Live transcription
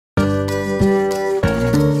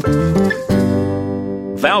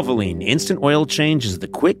Valvoline Instant Oil Change is the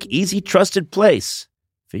quick, easy, trusted place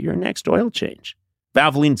for your next oil change.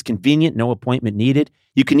 Valvoline's convenient, no appointment needed.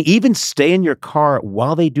 You can even stay in your car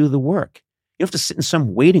while they do the work. You don't have to sit in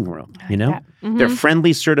some waiting room, you know? Mm-hmm. Their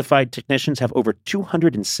friendly, certified technicians have over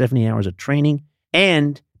 270 hours of training,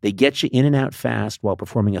 and they get you in and out fast while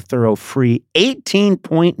performing a thorough, free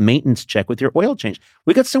 18-point maintenance check with your oil change.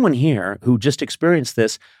 We got someone here who just experienced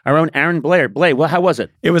this, our own Aaron Blair. Blair, well, how was it?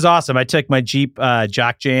 It was awesome. I took my Jeep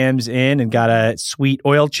Jock Jams in and got a sweet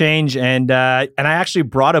oil change, and I actually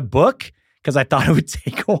brought a book because I thought it would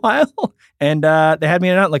take a while, and they had me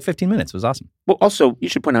in and out in like 15 minutes. It was awesome. Well, also, you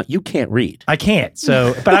should point out, you can't read. I can't,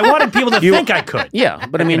 but I wanted people to think I could. Yeah,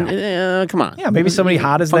 but I mean, come on. Yeah, maybe somebody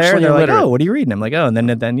hot is there, and they're like, oh, what are you reading? I'm like, oh, and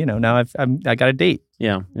then you know, now I got a date.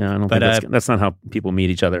 Yeah, I don't think that's not how people meet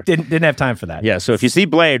each other. Didn't have time for that. Yeah, so if you see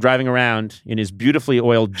Blair driving around in his beautifully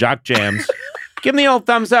oiled Jock Jams, give him the old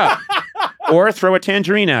thumbs up, or throw a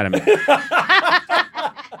tangerine at him.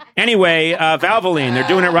 Anyway, Valvoline, they're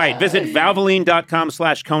doing it right. Visit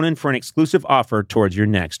valvoline.com/Conan for an exclusive offer towards your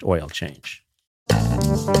next oil change.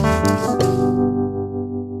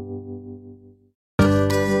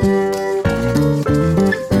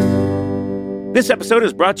 This episode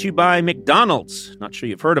is brought to you by McDonald's. Not sure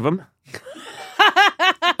you've heard of them.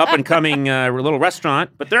 Up-and-coming little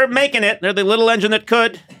restaurant, but they're making it. They're the little engine that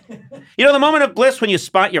could. You know, the moment of bliss when you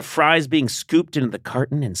spot your fries being scooped into the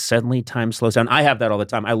carton and suddenly time slows down. I have that all the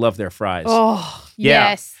time. I love their fries. Oh, yeah.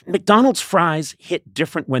 Yes. McDonald's fries hit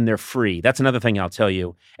different when they're free. That's another thing I'll tell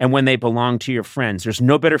you. And when they belong to your friends. There's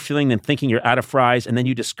no better feeling than thinking you're out of fries and then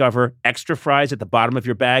you discover extra fries at the bottom of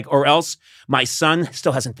your bag. Or else my son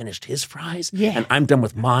still hasn't finished his fries. Yeah. And I'm done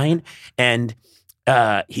with mine. And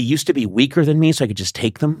he used to be weaker than me, so I could just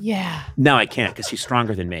take them. Yeah. Now I can't because he's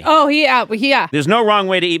stronger than me. Oh, yeah. There's no wrong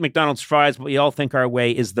way to eat McDonald's fries, but we all think our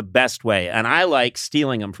way is the best way. And I like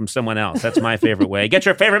stealing them from someone else. That's my favorite way. Get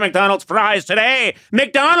your favorite McDonald's fries today.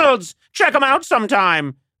 McDonald's! Check them out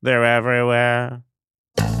sometime. They're everywhere.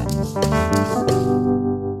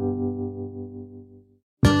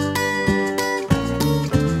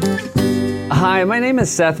 Hi, my name is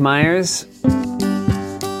Seth Meyers.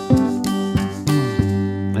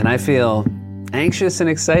 And I feel anxious and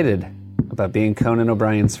excited about being Conan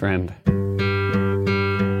O'Brien's friend.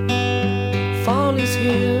 Fall is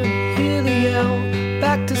here, hear the yell,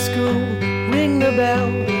 back to school, ring the bell,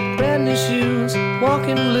 brand new shoes,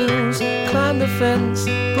 walking blues, climb the fence,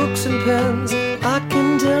 books and pens. I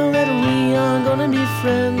can tell that we are gonna be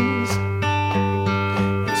friends.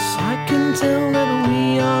 Yes, I can tell that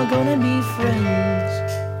we are gonna be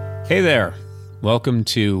friends. Hey there. Welcome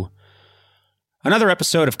to another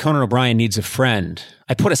episode of Conan O'Brien Needs a Friend.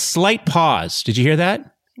 I put a slight pause. Did you hear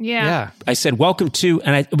that? Yeah. I said, welcome to,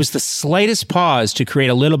 and it was the slightest pause to create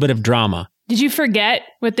a little bit of drama. Did you forget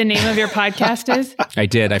what the name of your podcast is? I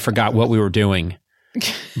did. I forgot what we were doing.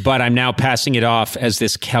 But I'm now passing it off as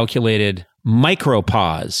this calculated micro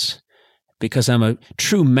pause because I'm a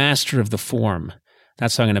true master of the form.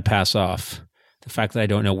 That's how I'm going to pass off the fact that I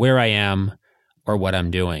don't know where I am or what I'm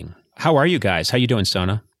doing. How are you guys? How you doing,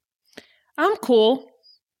 Sona? I'm cool.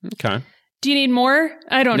 Okay. Do you need more?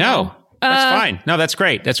 I don't know. No, that's fine. No, that's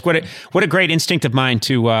great. That's what a great instinct of mine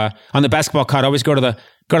to on the basketball court. Always go to the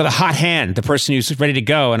hot hand, the person who's ready to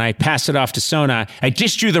go, and I pass it off to Sona. I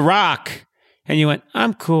dished you the rock, and you went,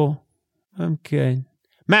 "I'm cool. I'm good."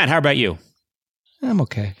 Matt, how about you? I'm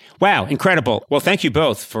okay. Wow, incredible. Well, thank you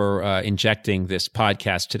both for injecting this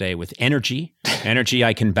podcast today with energy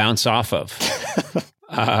I can bounce off of.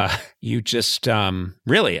 You just,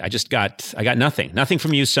 really, I got nothing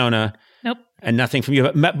from you, Sona. Nope. And nothing from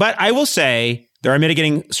you. But I will say there are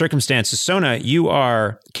mitigating circumstances. Sona, you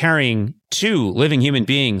are carrying two living human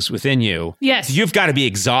beings within you. Yes. You've got to be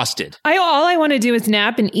exhausted. All I want to do is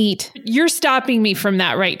nap and eat. You're stopping me from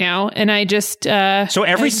that right now. And I just... so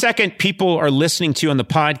every second people are listening to you on the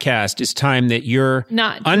podcast is time that your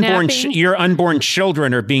unborn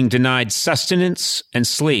children are being denied sustenance and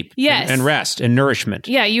sleep. Yes. And rest and nourishment.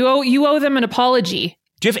 Yeah, you owe them an apology.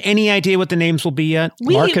 Do you have any idea what the names will be yet?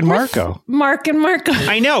 Mark and Marco. Mark and Marco.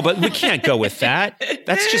 I know, but we can't go with that.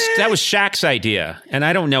 That was Shaq's idea. And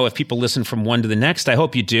I don't know if people listen from one to the next. I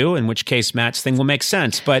hope you do, in which case Matt's thing will make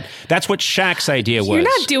sense. But that's what Shaq's idea was. You're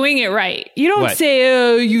not doing it right. You don't say,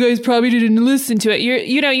 oh, you guys probably didn't listen to it.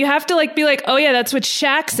 You have to be like, oh yeah, that's what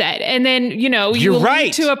Shaq said. And then, you will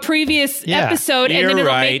lead to a previous episode and then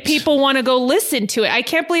it'll make people want to go listen to it. I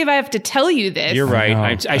can't believe I have to tell you this. You're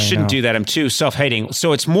right. I shouldn't do that. I'm too self-hating.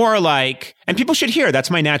 So it's more like, and people should hear,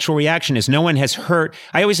 that's my natural reaction is no one has heard,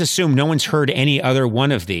 I always assume no one's heard any other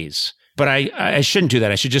one of these. But I shouldn't do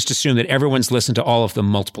that. I should just assume that everyone's listened to all of them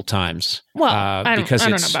multiple times. Well, I don't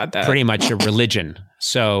know about that. Pretty much a religion.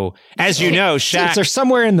 So, as you know, Shaq... Is there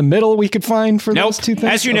somewhere in the middle we could find for those two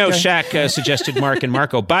things? As you know, Shaq suggested Mark and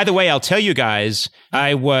Marco. By the way, I'll tell you guys,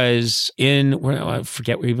 I was I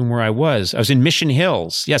forget even where I was. I was in Mission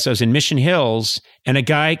Hills. Yes, I was in Mission Hills, and a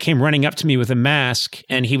guy came running up to me with a mask,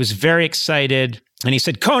 and he was very excited. And he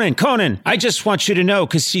said, Conan, I just want you to know,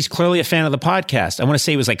 because he's clearly a fan of the podcast. I want to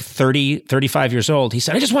say he was like 30, 35 years old. He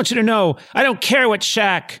said, I just want you to know, I don't care what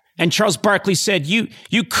Shaq and Charles Barkley said. You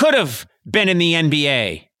could have been in the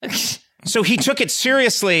NBA. So he took it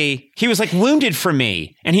seriously. He was like wounded for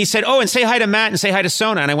me. And he said, and say hi to Matt and say hi to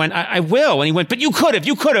Sona. And I went, I will. And he went, but you could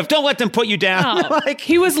have. Don't let them put you down. Oh,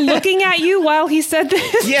 he was looking at you while he said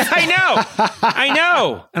this? Yeah, I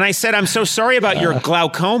know. And I said, I'm so sorry about your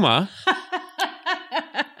glaucoma.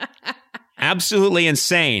 Absolutely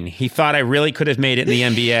insane. He thought I really could have made it in the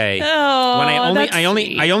NBA.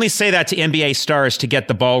 I only say that to NBA stars to get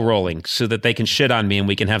the ball rolling so that they can shit on me and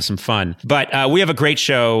we can have some fun. But we have a great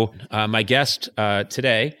show. My guest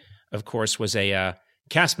today, of course, was a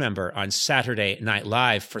cast member on Saturday Night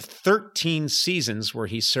Live for 13 seasons, where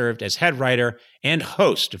he served as head writer and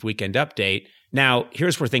host of Weekend Update. Now,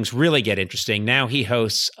 here's where things really get interesting. Now he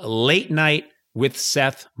hosts Late Night with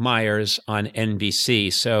Seth Meyers on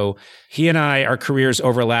NBC. So he and our careers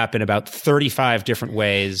overlap in about 35 different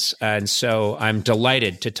ways. And so I'm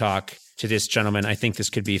delighted to talk to this gentleman. I think this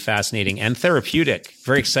could be fascinating and therapeutic.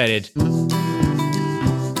 Very excited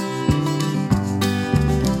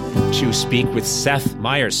to speak with Seth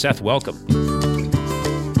Meyers. Seth, welcome.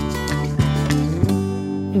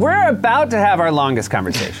 We're about to have our longest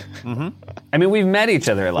conversation. Mm-hmm. I mean, we've met each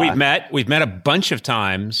other a lot. We've met a bunch of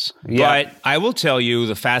times. Yeah. But I will tell you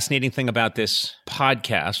the fascinating thing about this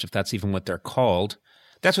podcast, if that's even what they're called.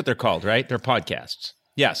 That's what they're called, right? They're podcasts.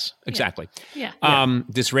 Yes, exactly. Yeah.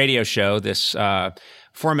 This radio show, this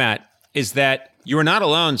format, is that you are not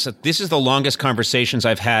alone. So this is the longest conversations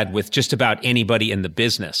I've had with just about anybody in the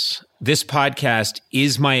business. This podcast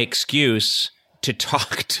is my excuse to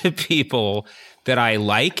talk to people that I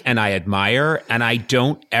like and I admire, and I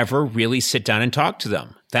don't ever really sit down and talk to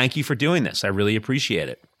them. Thank you for doing this. I really appreciate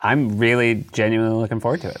it. I'm really genuinely looking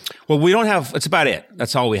forward to it. Well, that's about it.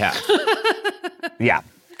 That's all we have. Yeah,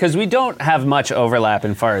 because we don't have much overlap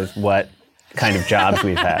as far as what kind of jobs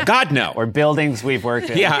we've had. God, no. Or buildings we've worked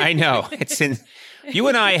in. Yeah, I know. You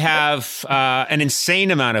and I have an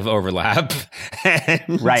insane amount of overlap.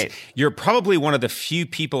 And right. You're probably one of the few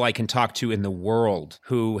people I can talk to in the world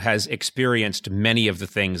who has experienced many of the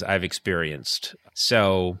things I've experienced.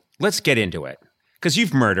 So let's get into it. Because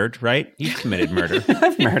you've murdered, right? You've committed murder.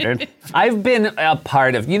 I've murdered. I've been a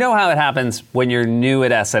part of, you know how it happens when you're new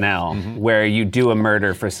at SNL, where you do a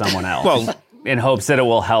murder for someone else? Well, in hopes that it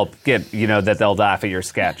will help get, that they'll laugh at your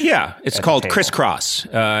sketch. Yeah, it's called crisscross.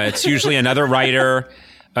 It's usually another writer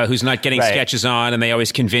who's not getting sketches on, and they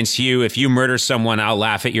always convince you, if you murder someone, I'll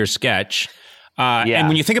laugh at your sketch. And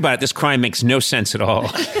when you think about it, this crime makes no sense at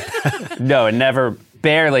all. No, it never,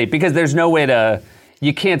 barely, because there's no way to...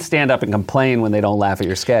 You can't stand up and complain when they don't laugh at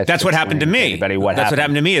your sketch. That's what happened to me. That's what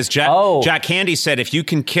happened to me is Jack Handy said, if you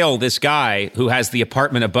can kill this guy who has the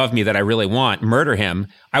apartment above me that I really want, murder him,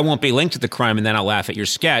 I won't be linked to the crime and then I'll laugh at your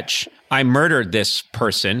sketch. I murdered this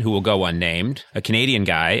person who will go unnamed, a Canadian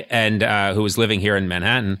guy, and who was living here in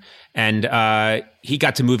Manhattan. And he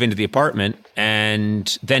got to move into the apartment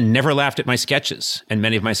and then never laughed at my sketches. And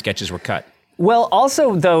many of my sketches were cut. Well,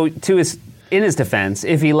 also, though, in his defense,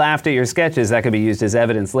 if he laughed at your sketches, that could be used as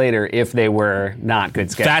evidence later if they were not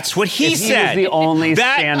good sketches. That's what he said. He was the only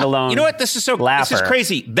standalone. You know what? This is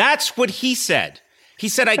crazy. That's what he said. He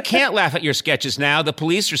said, I can't laugh at your sketches now. The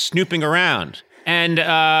police are snooping around. And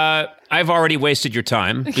I've already wasted your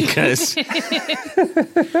time because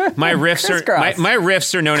my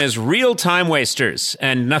riffs are known as real time wasters,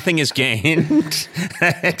 and nothing is gained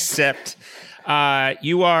except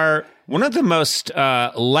you are one of the most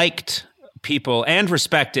liked people and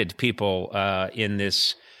respected people in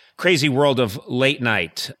this crazy world of late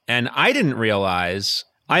night. And I didn't realize,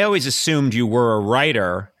 I always assumed you were a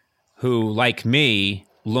writer who, like me,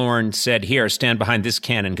 Lorne said, here, stand behind this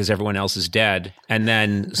cannon because everyone else is dead. And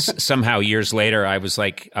then somehow years later, I was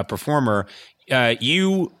like a performer.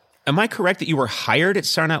 Am I correct that you were hired at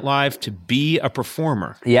Saturday Night Live to be a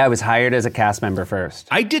performer? Yeah, I was hired as a cast member first.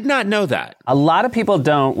 I did not know that. A lot of people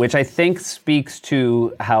don't, which I think speaks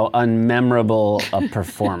to how unmemorable a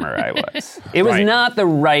performer I was. It was not the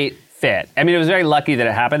right fit. I mean, it was very lucky that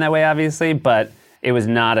it happened that way, obviously, but it was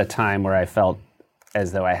not a time where I felt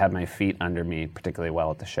as though I had my feet under me particularly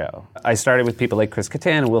well at the show. I started with people like Chris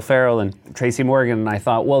Kattan and Will Ferrell and Tracy Morgan, and I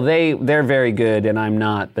thought, well, they're very good and I'm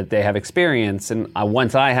not, but they have experience, and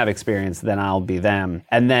once I have experience, then I'll be them.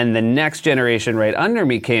 And then the next generation right under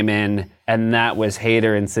me came in, and that was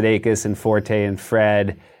Hader and Sudeikis and Forte and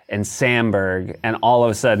Fred and Samberg, and all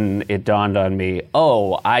of a sudden it dawned on me,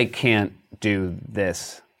 oh, I can't do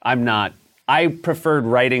this. I preferred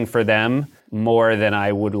writing for them more than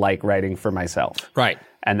I would like writing for myself. Right.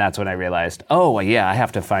 And that's when I realized, oh, yeah, I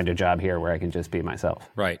have to find a job here where I can just be myself.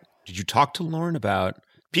 Right. Did you talk to Lorne about...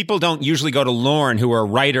 People don't usually go to Lorne who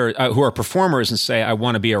are performers and say, I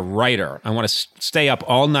want to be a writer. I want to stay up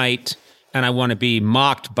all night and I want to be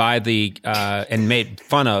mocked by and made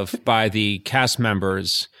fun of by the cast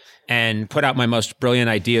members and put out my most brilliant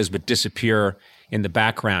ideas but disappear in the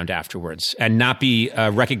background afterwards and not be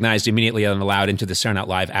recognized immediately and allowed into the Saturday Night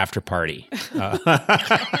Live after party.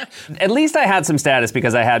 At least I had some status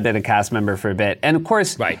because I had been a cast member for a bit. And of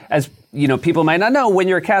course, right. As you know, people might not know, when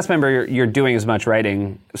you're a cast member, you're doing as much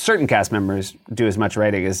writing. Certain cast members do as much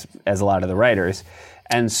writing as a lot of the writers.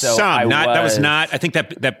 And so that was not, I think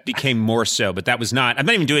that became more so, but that was not, I'm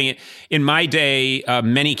not even doing it. In my day,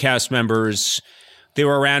 many cast members, they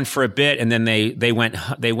were around for a bit and then they went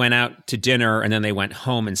out to dinner and then they went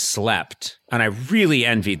home and slept. And I really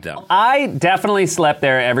envied them. I definitely slept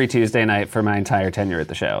there every Tuesday night for my entire tenure at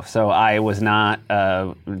the show. So I was not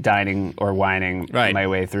dining or whining my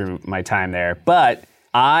way through my time there. But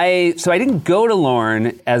I didn't go to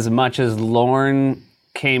Lorne as much as Lorne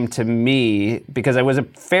came to me because I was a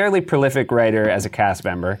fairly prolific writer as a cast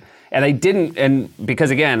member. And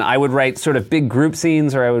because again, I would write sort of big group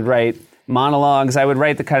scenes or I would write monologues. I would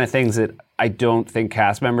write the kind of things that I don't think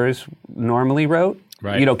cast members normally wrote.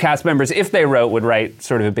 Right. You know, cast members, if they wrote, would write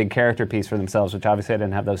sort of a big character piece for themselves, which obviously I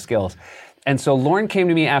didn't have those skills. And so Lorne came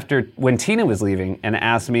to me when Tina was leaving and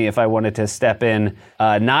asked me if I wanted to step in,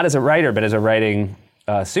 not as a writer, but as a writing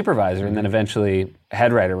supervisor, and then eventually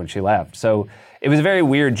head writer when she left. So it was a very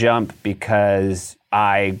weird jump because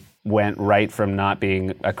I went right from not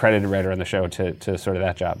being a credited writer on the show to sort of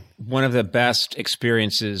that job. One of the best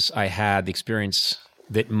experiences I had, the experience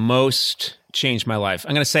that most changed my life,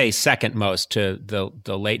 I'm going to say second most to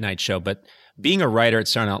the late night show, but being a writer at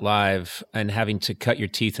Saturday Night Live and having to cut your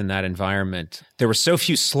teeth in that environment, there were so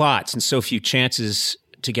few slots and so few chances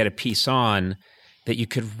to get a piece on that you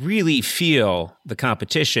could really feel the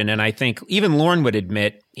competition. And I think even Lorne would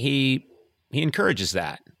admit he encourages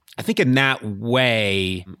that. I think in that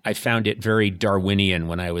way, I found it very Darwinian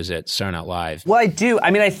when I was at Saturday Night Live. Well, I do.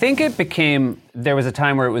 I mean, I think there was a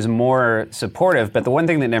time where it was more supportive, but the one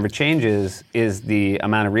thing that never changes is the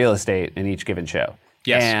amount of real estate in each given show.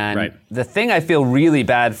 Yes, and right. The thing I feel really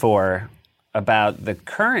bad for about the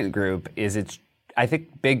current group is I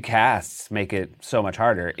think big casts make it so much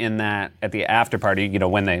harder in that at the after party, you know,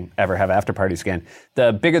 when they ever have after parties again,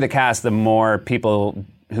 the bigger the cast, the more people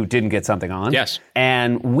who didn't get something on. Yes.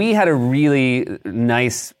 And we had a really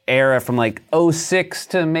nice era from like 2006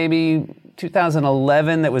 to maybe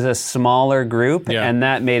 2011 that was a smaller group, and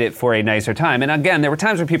that made it for a nicer time. And again, there were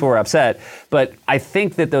times where people were upset, but I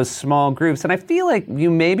think that those small groups, and I feel like you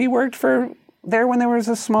maybe worked there when there was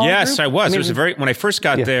a small group? Yes, I was. When I first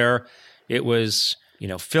got there, it was, you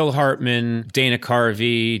know, Phil Hartman, Dana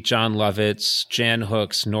Carvey, John Lovitz, Jan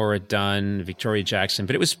Hooks, Nora Dunn, Victoria Jackson,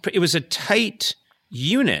 but it was a tight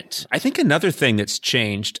unit. I think another thing that's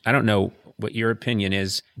changed, I don't know what your opinion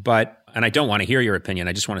is, and I don't want to hear your opinion,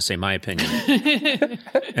 I just want to say my opinion.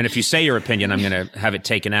 And if you say your opinion, I'm going to have it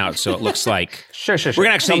taken out so it looks like... Sure. We're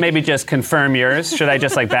gonna so maybe just confirm yours. Should I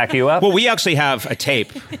just back you up? Well, we actually have a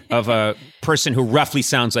tape of a person who roughly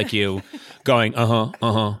sounds like you going,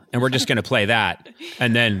 and we're just going to play that.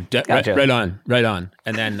 And then, gotcha. right on.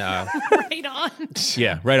 And then... right on.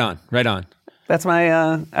 Yeah, right on. That's my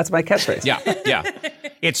catchphrase. Yeah.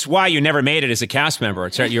 It's why you never made it as a cast member.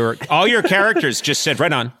 It's all your characters just said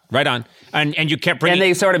right on, and you kept bringing. And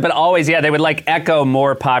they sort of, but always, they would echo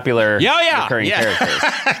more popular recurring characters.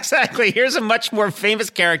 Exactly. Here's a much more famous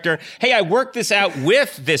character. Hey, I worked this out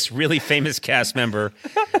with this really famous cast member.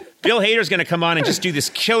 Bill Hader's going to come on and just do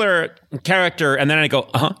this killer character, and then I go,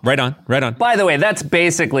 right on. By the way, that's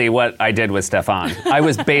basically what I did with Stefan. I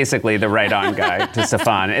was basically the right on guy to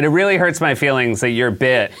Stefan, and it really hurts my feelings that your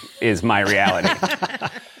bit is my reality.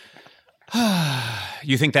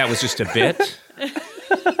 You think that was just a bit?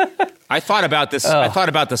 I thought about this. I thought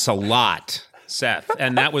about this a lot, Seth,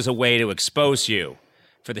 and that was a way to expose you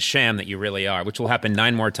for the sham that you really are, which will happen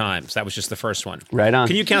 9 more times. That was just the first one. Right on.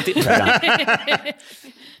 Can you count the... Right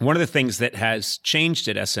on. One of the things that has changed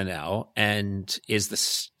at SNL and is the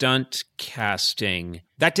stunt casting.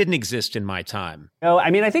 That didn't exist in my time. No, I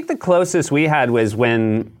mean, I think the closest we had was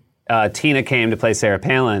when Tina came to play Sarah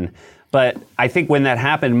Palin. But I think when that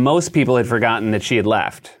happened, most people had forgotten that she had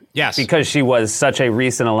left. Yes. Because she was such a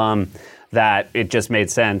recent alum that it just made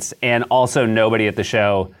sense. And also nobody at the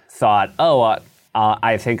show thought,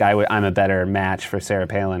 I think I'm a better match for Sarah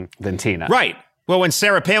Palin than Tina. Right. Well, when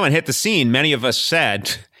Sarah Palin hit the scene, many of us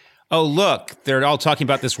said, oh, look, they're all talking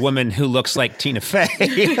about this woman who looks like Tina Fey.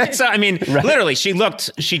 So, I mean, literally,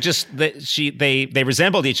 they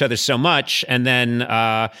resembled each other so much. And then,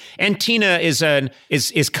 and Tina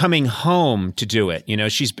is coming home to do it. You know,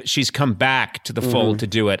 she's come back to the fold to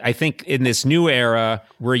do it. I think in this new era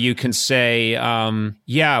where you can say,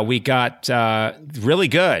 we got really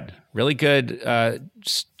good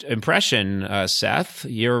impression, Seth.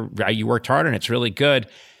 You worked hard and it's really good.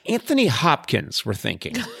 Anthony Hopkins, we're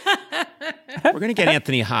thinking. We're going to get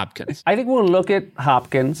Anthony Hopkins. I think we'll look at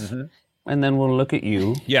Hopkins, and then we'll look at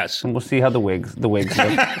you. Yes. And we'll see how the wigs look. The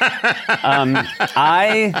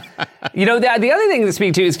other thing to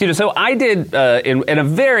speak to is, so I did, in a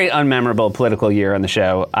very unmemorable political year on the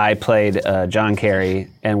show, I played John Kerry,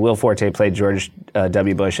 and Will Forte played George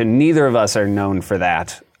W. Bush, and neither of us are known for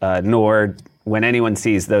that, nor when anyone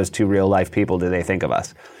sees those two real-life people do they think of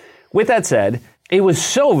us. With that said, it was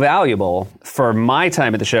so valuable for my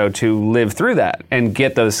time at the show to live through that and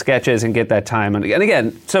get those sketches and get that time. And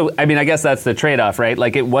again, so, I mean, I guess that's the trade-off, right?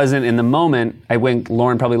 Like, it wasn't in the moment. I think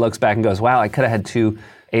Lauren probably looks back and goes, wow, I could have had two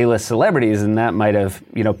A-list celebrities, and that might have,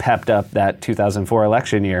 pepped up that 2004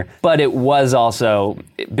 election year. But it was also,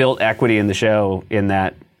 it built equity in the show in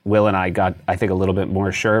that Will and I got, I think, a little bit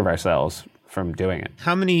more sure of ourselves from doing it.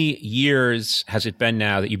 How many years has it been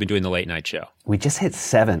now that you've been doing the late night show? We just hit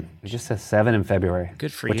 7. We just hit 7 in February.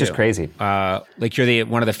 Good for you. Which is crazy. Like you're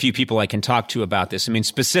one of the few people I can talk to about this. I mean,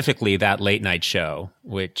 specifically that late night show,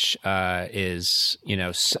 which is,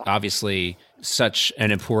 obviously such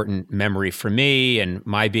an important memory for me and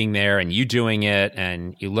my being there and you doing it.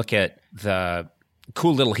 And you look at the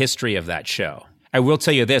cool little history of that show. I will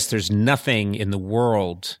tell you this, there's nothing in the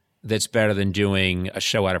world that's better than doing a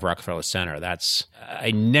show out of Rockefeller Center.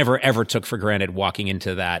 I never, ever took for granted walking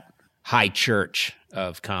into that high church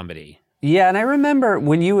of comedy. Yeah, and I remember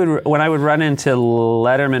when I would run into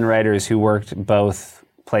Letterman writers who worked both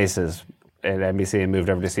places at NBC and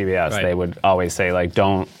moved over to CBS, They would always say, like,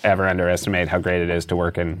 don't ever underestimate how great it is to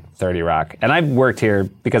work in 30 Rock. And I've worked here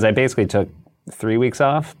because I basically took 3 weeks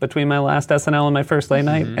off between my last SNL and my first late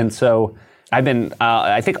night. And so I've been,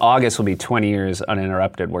 I think August will be 20 years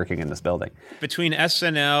uninterrupted working in this building. Between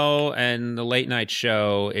SNL and the late night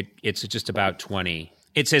show, it's just about 20.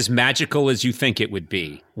 It's as magical as you think it would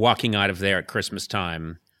be, walking out of there at Christmas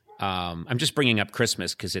time. I'm just bringing up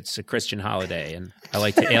Christmas because it's a Christian holiday, and I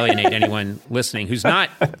like to alienate anyone listening who's not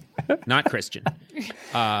Christian.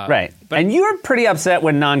 Right. And you're pretty upset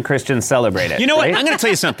when non-Christians celebrate it. You know what? Right? I'm going to tell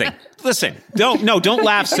you something. Listen, don't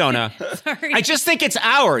laugh, Sona. Sorry. I just think it's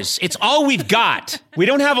ours. It's all we've got. We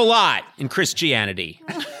don't have a lot in Christianity.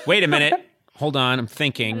 Wait a minute. Hold on. I'm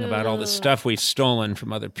thinking about all the stuff we've stolen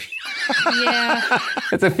from other people. Yeah.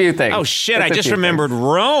 It's a few things. Oh, shit. I just remembered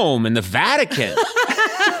Rome and the Vatican.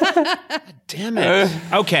 Damn it.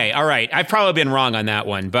 Okay. All right. I've probably been wrong on that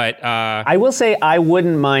one, but I will say I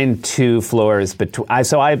wouldn't mind 2 floors between.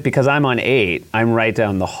 Because I'm on 8, I'm right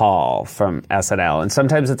down the hall from SNL, and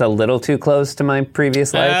sometimes it's a little too close to my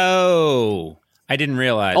previous life. Oh, I didn't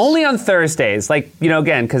realize. Only on Thursdays,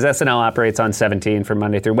 again, because SNL operates on 17 from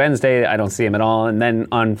Monday through Wednesday. I don't see them at all, and then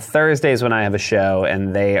on Thursdays when I have a show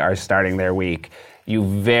and they are starting their week, you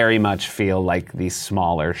very much feel like the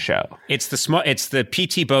smaller show. It's the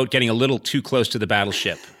PT boat getting a little too close to the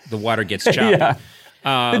battleship. The water gets choppy.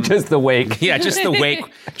 Yeah. Just the wake. Yeah, just the wake.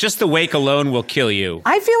 Just the wake alone will kill you.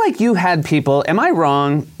 I feel like you had people. Am I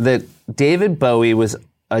wrong that David Bowie was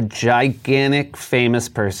a gigantic, famous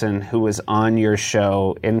person who was on your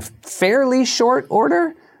show in fairly short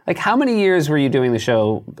order? Like, how many years were you doing the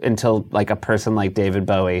show until, like, a person like David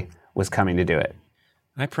Bowie was coming to do it?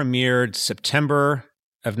 I premiered September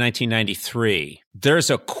of 1993.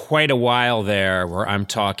 There's quite a while there where I'm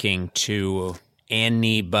talking to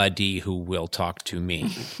anybody who will talk to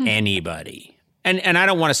me. Anybody. And I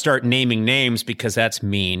don't want to start naming names because that's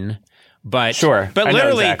mean. But sure. But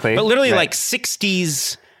literally, right. Like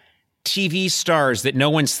 60s TV stars that no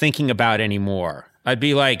one's thinking about anymore. I'd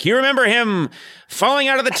be like, you remember him falling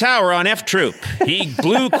out of the tower on F Troop? He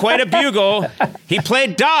blew quite a bugle. He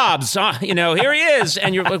played Dobbs. Here he is.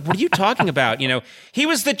 And you're like, what are you talking about? He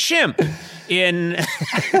was the chimp in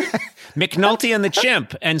McNulty and the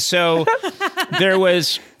Chimp. And so there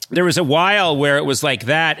was there was a while where it was like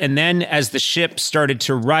that. And then as the ship started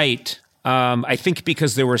to write, I think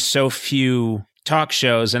because there were so few talk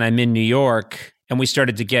shows and I'm in New York and we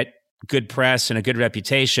started to get good press and a good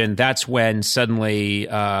reputation, that's when suddenly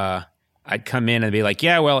I'd come in and be like,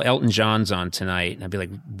 yeah, well, Elton John's on tonight. And I'd be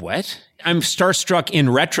like, what? I'm starstruck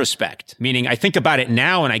in retrospect, meaning I think about it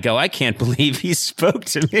now and I go, I can't believe he spoke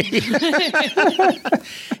to me.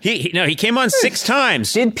 He came on 6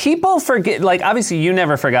 times. Did people forget, like, obviously you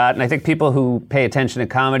never forgot, and I think people who pay attention to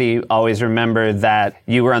comedy always remember that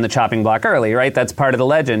you were on the chopping block early, right? That's part of the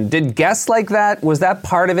legend. Did guests like that, was that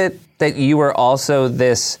part of it, that you were also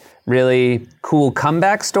this really cool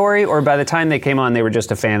comeback story, or by the time they came on, they were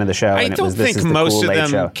just a fan of the show? I don't think most of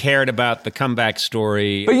them cared about the comeback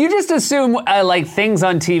story. But you just assume like things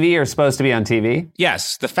on TV are supposed to be on TV?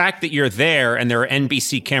 Yes. The fact that you're there and there are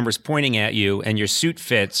NBC cameras pointing at you and your suit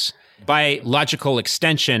fits, by logical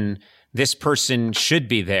extension, this person should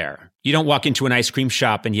be there. You don't walk into an ice cream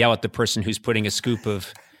shop and yell at the person who's putting a scoop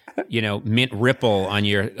of mint Ripple on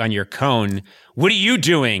your cone. What are you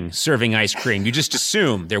doing serving ice cream? You just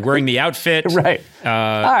assume they're wearing the outfit. Right. All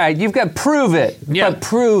right, you've got prove it. Yeah. But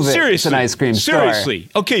prove it. Seriously. It's an ice cream store. Seriously.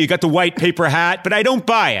 Okay, you got the white paper hat, but I don't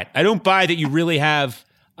buy it. I don't buy that you really have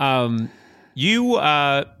you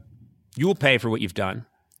will pay for what you've done.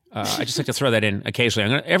 I just like to throw that in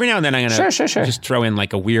occasionally. Every now and then I'm going to just throw in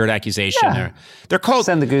like a weird accusation. Yeah. They're called...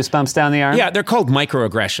 Send the goosebumps down the arm? Yeah, they're called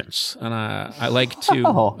microaggressions. And I like to...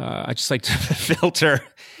 I just like to filter...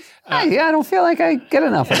 I don't feel like I get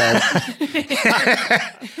enough of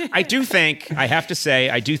that. I do think,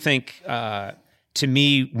 to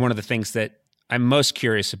me, one of the things that I'm most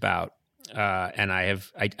curious about, and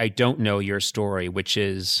I don't know your story, which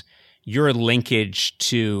is your linkage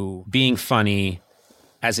to being funny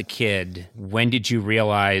as a kid. When did you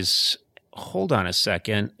realize, hold on a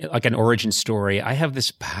second, like an origin story, I have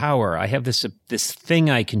this power, I have this thing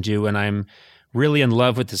I can do, and I'm really in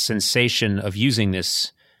love with the sensation of using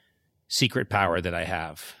this secret power that I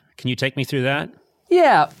have. Can you take me through that?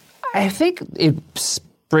 Yeah, I think it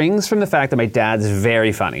springs from the fact that my dad's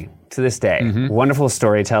very funny to this day. Mm-hmm. Wonderful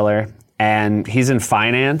storyteller, and he's in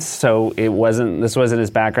finance, so this wasn't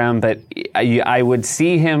his background, but I would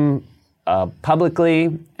see him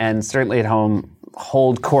publicly and certainly at home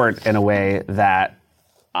hold court in a way that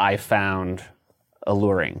I found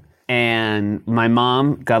alluring. And my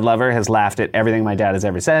mom, God love her, has laughed at everything my dad has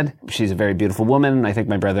ever said. She's a very beautiful woman. I think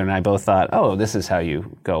my brother and I both thought, oh, this is how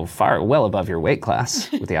you go well above your weight class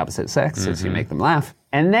with the opposite sex, is you make them laugh.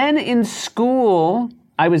 And then in school,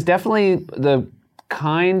 I was definitely the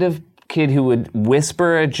kind of kid who would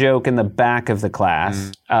whisper a joke in the back of the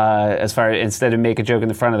class, instead of make a joke in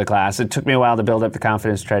the front of the class. It took me a while to build up the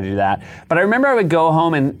confidence to try to do that. But I remember I would go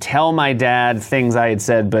home and tell my dad things I had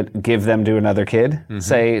said, but give them to another kid.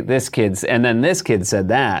 Say, this kid's, and then this kid said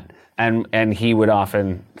that. And he would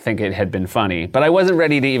often think it had been funny. But I wasn't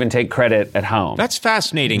ready to even take credit at home. That's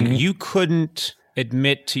fascinating. Mm-hmm. You couldn't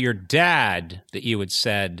admit to your dad that you had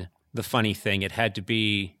said the funny thing. It had to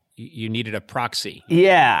be, you needed a proxy.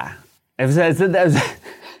 Yeah. Does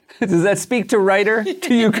that speak to writer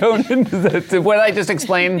to you, Conan? What I just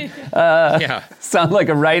explained sound like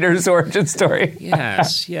a writer's origin story?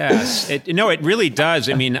 Yes. It really does.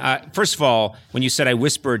 I mean, first of all, when you said I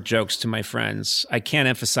whispered jokes to my friends, I can't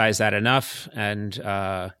emphasize that enough. And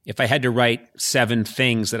if I had to write 7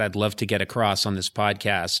 things that I'd love to get across on this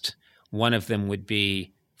podcast, one of them would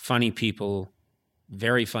be funny people,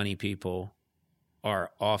 very funny people,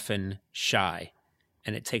 are often shy.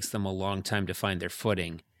 And it takes them a long time to find their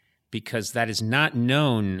footing, because that is not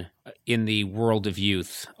known in the world of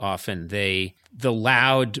youth often. The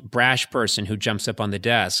loud, brash person who jumps up on the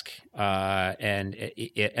desk and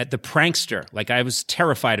at the prankster. Like, I was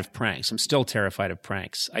terrified of pranks. I'm still terrified of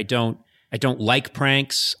pranks. I don't like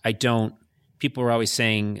pranks. People were always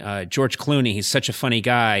saying, George Clooney, he's such a funny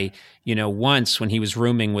guy. Once when he was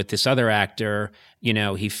rooming with this other actor,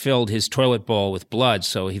 he filled his toilet bowl with blood,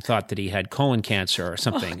 so he thought that he had colon cancer or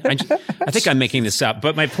something. I think I'm making this up,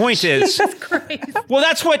 but my point is... That's crazy. Well,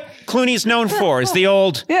 that's what Clooney's known for, is the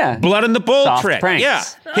old blood in the bowl soft trick. Pranks. Yeah.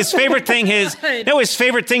 His favorite thing is... his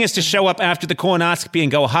favorite thing is to show up after the colonoscopy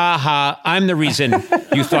and go, ha ha, I'm the reason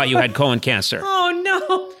you thought you had colon cancer. Oh,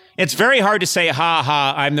 no. It's very hard to say, ha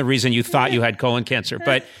ha, I'm the reason you thought you had colon cancer,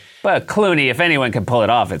 but... But Clooney, if anyone can pull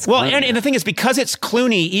it off, it's Clooney. Well, and the thing is, because it's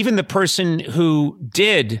Clooney, even the person who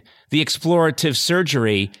did the explorative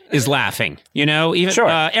surgery is laughing.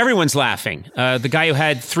 Everyone's laughing. The guy who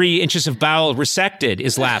had 3 inches of bowel resected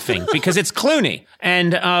is laughing because it's Clooney.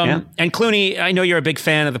 And Clooney, I know you're a big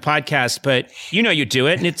fan of the podcast, but you do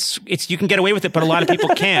it, and it's you can get away with it, but a lot of people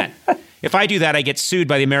can't. if I do that, I get sued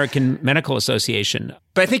by the American Medical Association.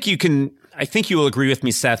 But I think you will agree with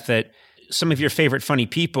me, Seth, that some of your favorite funny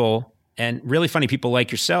people and really funny people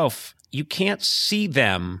like yourself, you can't see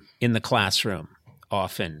them in the classroom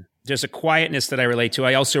often. There's a quietness that I relate to.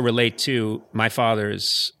 I also relate to my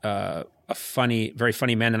father's a very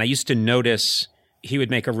funny man. And I used to notice he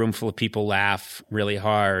would make a room full of people laugh really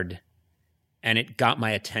hard. And it got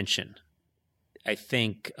my attention. I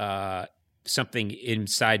think something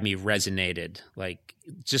inside me resonated, like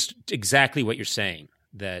just exactly what you're saying,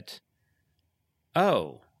 that,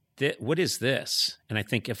 what is this? And I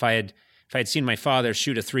think if I had seen my father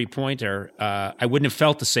shoot a three-pointer, I wouldn't have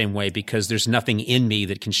felt the same way because there's nothing in me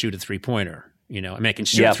that can shoot a three-pointer. You know, I mean, I can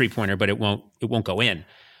shoot a three-pointer, but it won't go in.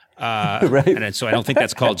 Right. And so I don't think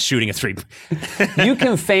that's called shooting a three. You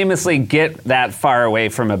can famously get that far away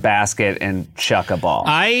from a basket and chuck a ball.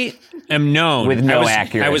 I am known with no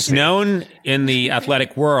accuracy. I was known in the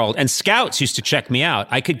athletic world, and scouts used to check me out.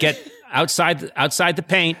 I could get outside the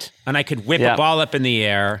paint, and I could whip a ball up in the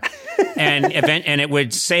air. And it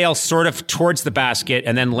would sail sort of towards the basket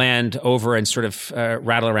and then land over and sort of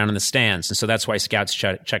rattle around in the stands. And so that's why scouts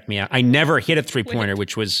checked me out. I never hit a three-pointer,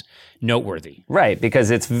 which was noteworthy. Right, because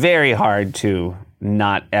it's very hard to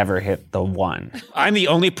not ever hit the one. I'm the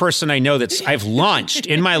only person I know I've launched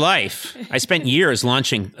in my life. I spent years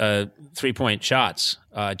launching three-point shots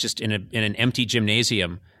just in an empty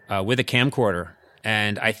gymnasium with a camcorder.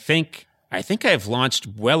 And I think I've launched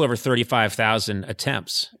well over 35,000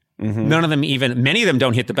 attempts. Mm-hmm. Many of them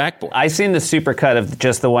don't hit the backboard. I've seen the supercut of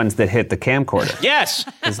just the ones that hit the camcorder. Yes.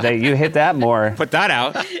 Because you hit that more. Put that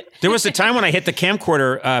out. There was a time when I hit the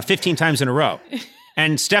camcorder 15 times in a row.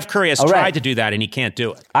 And Steph Curry has tried to do that, and he can't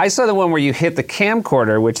do it. I saw the one where you hit the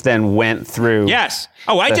camcorder, which then went through. Yes.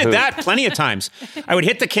 Oh, I did that plenty of times. I would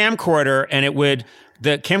hit the camcorder, and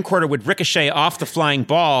the camcorder would ricochet off the flying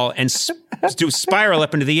ball and do spiral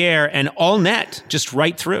up into the air and all net, just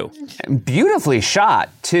right through. Beautifully shot,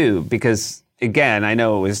 too, because, again, I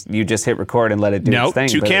know it was you just hit record and let it do its thing.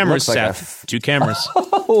 Two cameras, Seth. Two cameras.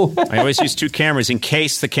 Oh. I always use two cameras in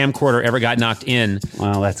case the camcorder ever got knocked in.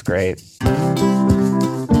 Well, that's great.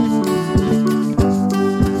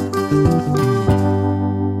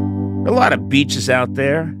 A lot of beaches out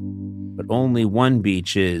there, but only one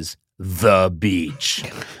beach is the beach.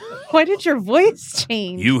 Why did your voice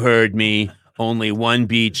change? You heard me. Only one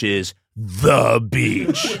beach is the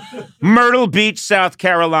beach. Myrtle Beach, South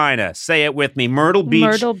Carolina. Say it with me. Myrtle Beach.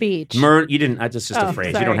 Myrtle Beach. You didn't. That's just a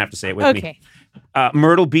phrase. Sorry. You don't have to say it with me.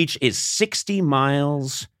 Myrtle Beach is 60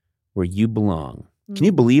 miles where you belong. Can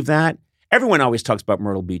you believe that? Everyone always talks about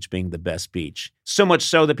Myrtle Beach being the best beach. So much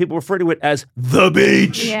so that people refer to it as the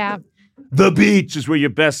beach. Yeah. The beach is where your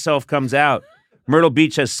best self comes out. Myrtle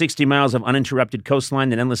Beach has 60 miles of uninterrupted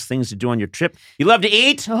coastline and endless things to do on your trip. You love to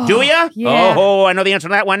eat, do ya? Yeah. Oh, I know the answer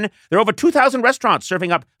to that one. There are over 2,000 restaurants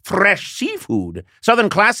serving up fresh seafood, southern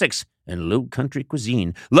classics, and low country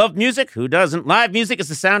cuisine. Love music? Who doesn't? Live music is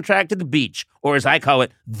the soundtrack to the beach, or as I call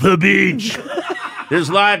it, the beach. There's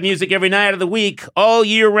live music every night of the week, all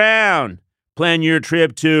year round. Plan your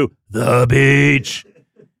trip to the beach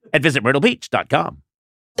at visitmyrtlebeach.com.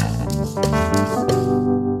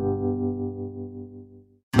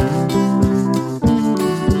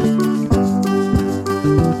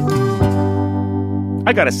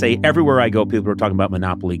 I gotta say, everywhere I go, people are talking about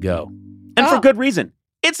Monopoly Go. And for good reason.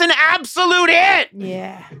 It's an absolute hit!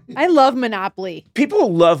 Yeah. I love Monopoly.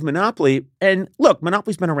 People love Monopoly. And look,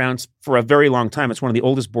 Monopoly's been around for a very long time. It's one of the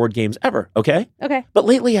oldest board games ever, okay? Okay. But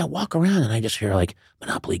lately I walk around and I just hear like,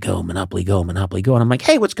 Monopoly Go, Monopoly Go, Monopoly Go. And I'm like,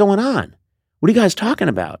 hey, what's going on? What are you guys talking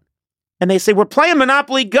about? And they say, we're playing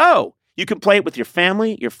Monopoly Go. You can play it with your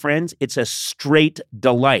family, your friends. It's a straight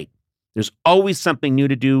delight. There's always something new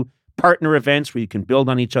to do. Partner events where you can build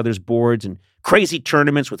on each other's boards and crazy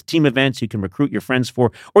tournaments with team events you can recruit your friends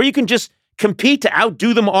for, or you can just compete to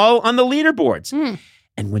outdo them all on the leaderboards.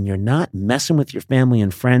 And when you're not messing with your family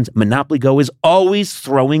and friends, Monopoly Go is always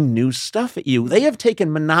throwing new stuff at you. They have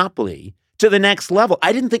taken Monopoly to the next level.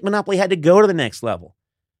 I didn't think Monopoly had to go to the next level,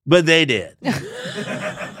 but they did.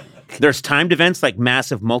 There's timed events like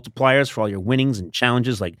massive multipliers for all your winnings and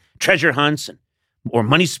challenges like treasure hunts or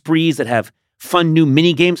money sprees that have fun new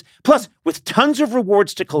mini games. Plus, with tons of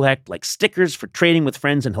rewards to collect, like stickers for trading with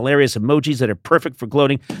friends and hilarious emojis that are perfect for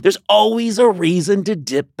gloating, there's always a reason to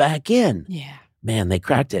dip back in. Yeah. Man, they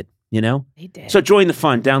cracked it, you know? They did. So join the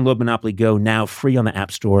fun. Download Monopoly Go now, free on the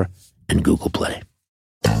App Store and Google Play.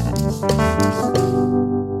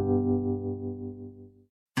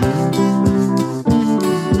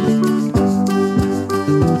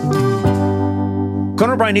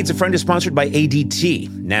 Brian Needs a Friend is sponsored by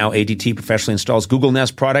ADT. Now ADT professionally installs Google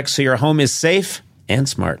Nest products so your home is safe and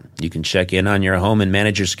smart. You can check in on your home and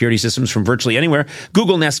manage your security systems from virtually anywhere.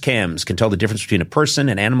 Google Nest Cams can tell the difference between a person,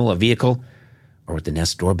 an animal, a vehicle, or with the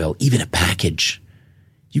Nest doorbell, even a package.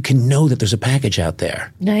 You can know that there's a package out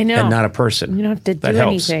there. I know. And not a person. You don't have to do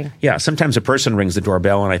anything. Yeah, sometimes a person rings the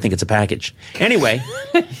doorbell and I think it's a package. Anyway,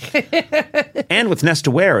 and with Nest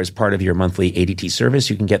Aware as part of your monthly ADT service,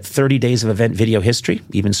 you can get 30 days of event video history,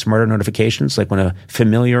 even smarter notifications like when a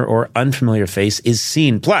familiar or unfamiliar face is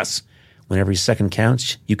seen. Plus, when every second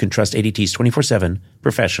counts, you can trust ADT's 24/7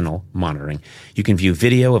 professional monitoring. You can view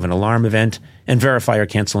video of an alarm event and verify or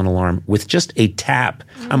cancel an alarm with just a tap.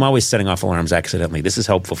 I'm always setting off alarms accidentally. This is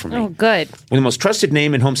helpful for me. Oh, good. When the most trusted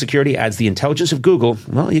name in home security adds the intelligence of Google,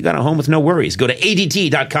 well, you got a home with no worries. Go to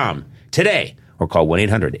ADT.com today or call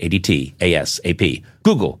 1-800-ADT-ASAP.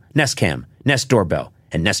 Google, Nest Cam, Nest Doorbell,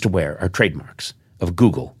 and Nest Aware are trademarks of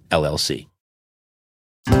Google, LLC.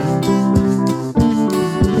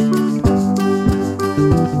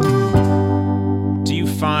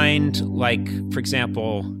 Find, like, for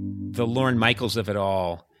example, the Lorne Michaels of it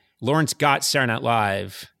all. Lawrence got Saturday Night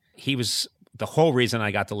Live. He was the whole reason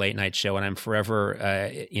I got the late night show, and I'm forever,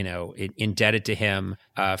 indebted to him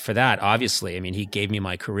for that, obviously. I mean, he gave me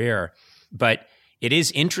my career. But it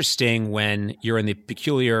is interesting when you're in the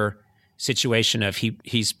peculiar situation of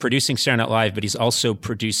he's producing Saturday Night Live, but he's also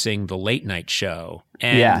producing the late night show.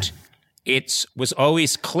 And it was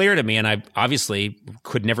always clear to me, and I obviously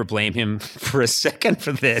could never blame him for a second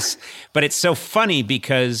for this, but it's so funny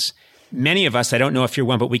because many of us, I don't know if you're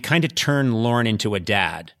one, but we kind of turn Lorne into a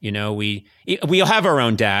dad. You know, we all have our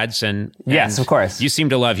own dads. And yes, of course. You seem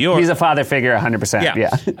to love yours. He's a father figure 100%.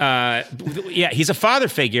 Yeah. He's a father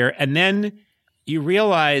figure. And then you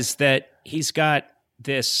realize that he's got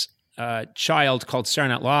this child called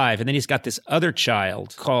Saturday Night Live, and then he's got this other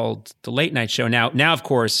child called The Late Night Show. Now, of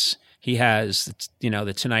course, he has,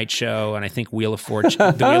 The Tonight Show, and I think Wheel of Fortune,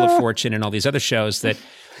 The Wheel of Fortune, and all these other shows that.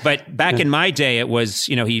 But back in my day, it was,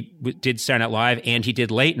 he did Saturday Night Live and he did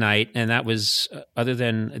Late Night, and that was, other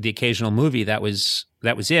than the occasional movie, that was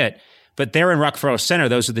it. But there in Rockefeller Center,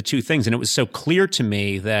 those are the two things, and it was so clear to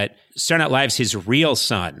me that Saturday Night Live's his real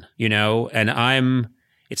son, and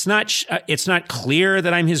It's not clear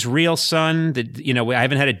that I'm his real son. That I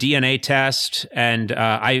haven't had a DNA test, and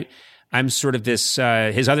I'm sort of this.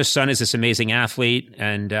 His other son is this amazing athlete,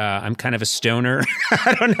 and I'm kind of a stoner.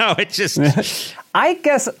 I don't know. It just. I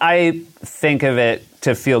guess I think of it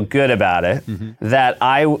to feel good about it. Mm-hmm. That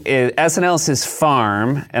SNL's his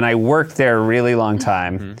farm, and I worked there a really long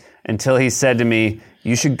time until he said to me,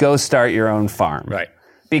 "You should go start your own farm." Right.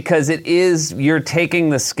 Because you're taking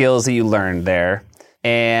the skills that you learned there,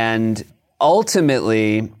 and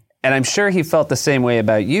ultimately. And I'm sure he felt the same way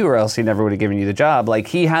about you, or else he never would have given you the job. Like,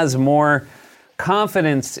 he has more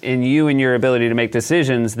confidence in you and your ability to make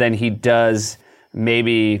decisions than he does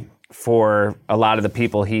maybe for a lot of the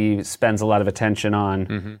people he spends a lot of attention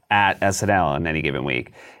on at SNL in any given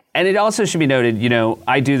week. And it also should be noted,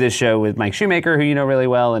 I do this show with Mike Shoemaker, who you know really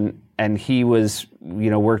well, and he was,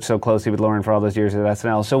 worked so closely with Lorne for all those years at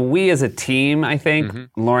SNL. So we as a team, I think,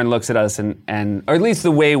 Lorne looks at us and or at least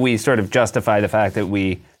the way we sort of justify the fact that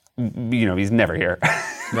he's never here.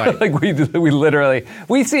 Right. Like we literally,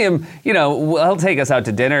 we see him, he'll take us out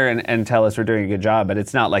to dinner and tell us we're doing a good job, but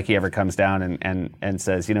it's not like he ever comes down and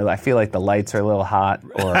says, I feel like the lights are a little hot,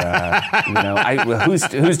 or,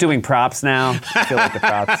 who's doing props now? I feel like the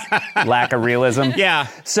props lack of realism. Yeah.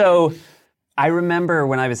 So I remember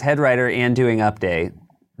when I was head writer and doing Update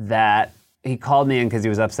that he called me in because he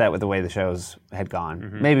was upset with the way the shows had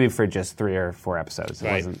gone. Maybe for just 3 or 4 episodes.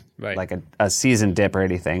 It wasn't like a season dip or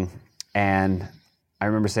anything. And I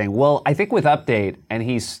remember saying, well, I think with Update, and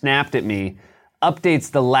he snapped at me, Update's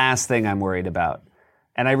the last thing I'm worried about.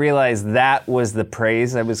 And I realized that was the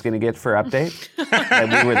praise I was going to get for Update.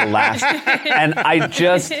 That we were the last. And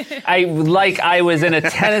I was in a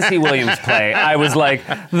Tennessee Williams play. I was like,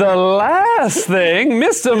 the last thing,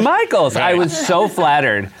 Mr. Michaels. I was so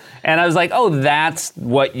flattered. And I was like, oh, that's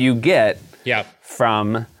what you get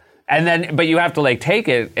from. And then, but you have to take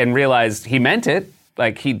it and realize he meant it.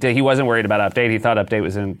 Like he wasn't worried about Update. He thought Update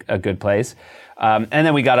was in a good place. And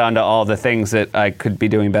then we got on to all the things that I could be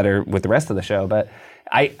doing better with the rest of the show. But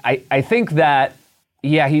I think that,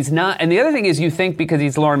 he's not. And the other thing is you think because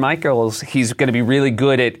he's Lorne Michaels, he's going to be really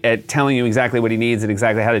good at telling you exactly what he needs and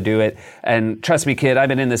exactly how to do it. And trust me, kid, I've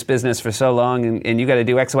been in this business for so long and you got to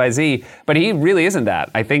do X, Y, Z. But he really isn't that.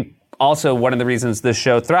 I think also one of the reasons this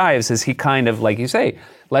show thrives is he kind of, like you say,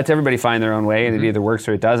 lets everybody find their own way, and it either works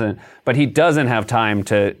or it doesn't. But he doesn't have time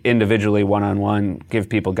to individually, one-on-one, give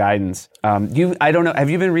people guidance. I don't know. Have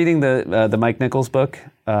you been reading the Mike Nichols book?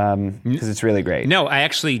 Because it's really great. No, I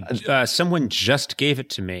actually, someone just gave it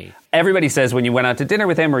to me. Everybody says when you went out to dinner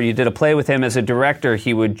with him or you did a play with him as a director,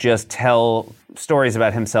 he would just tell stories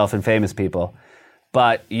about himself and famous people.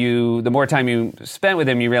 But the more time you spent with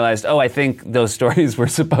him, you realized, I think those stories were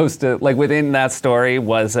supposed to, like within that story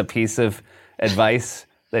was a piece of advice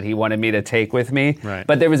that he wanted me to take with me. Right.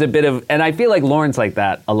 But there was a bit of, and I feel like Lorne's like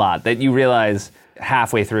that a lot, that you realize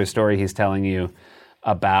halfway through a story he's telling you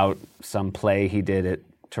about some play he did at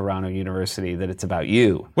Toronto University, that it's about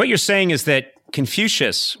you. What you're saying is that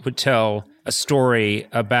Confucius would tell a story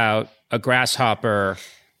about a grasshopper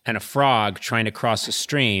and a frog trying to cross a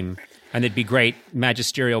stream, and there'd be great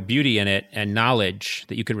magisterial beauty in it and knowledge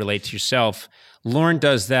that you could relate to yourself. Lorne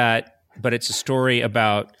does that, but it's a story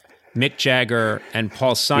about Mick Jagger and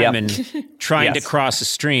Paul Simon trying to cross a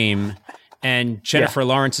stream, and Jennifer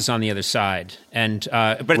Lawrence is on the other side. And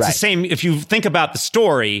but it's the same. If you think about the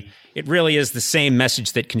story, it really is the same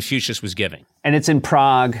message that Confucius was giving. And it's in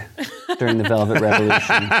Prague during the Velvet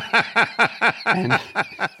Revolution.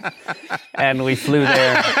 and we flew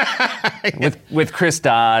there with Chris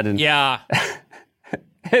Dodd. And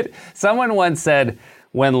someone once said,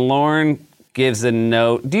 when Lorne gives a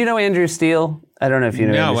note... Do you know Andrew Steele? I don't know if you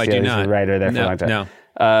know Andrew Steele. No, I do not. He's a writer there for a long time. No.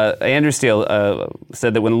 Andrew Steele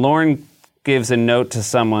said that when Lorne gives a note to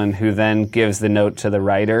someone who then gives the note to the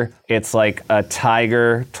writer, it's like a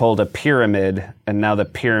tiger told a pyramid, and now the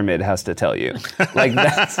pyramid has to tell you. Like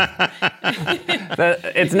that's...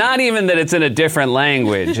 it's not even that it's in a different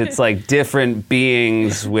language. It's like different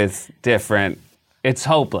beings with different... It's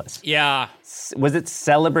hopeless. Yeah. Was it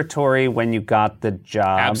celebratory when you got the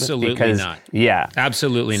job? Absolutely not. Yeah.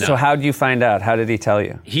 Absolutely not. So how did you find out? How did he tell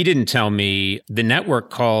you? He didn't tell me. The network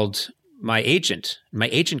called my agent. My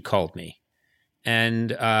agent called me.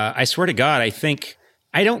 And I swear to God, I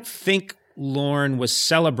don't think Lorne was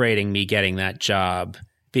celebrating me getting that job,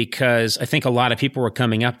 because I think a lot of people were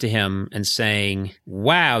coming up to him and saying,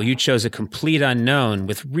 wow, you chose a complete unknown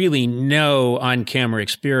with really no on-camera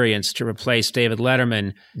experience to replace David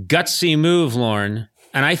Letterman. Gutsy move, Lorne.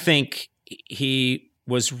 And I think he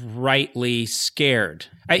was rightly scared.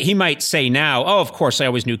 He might say now, of course, I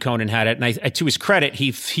always knew Conan had it. And to his credit,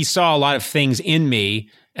 he saw a lot of things in me.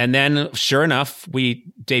 And then, sure enough, we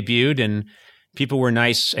debuted, and people were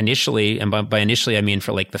nice initially. And by initially, I mean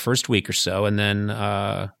for like the first week or so. And then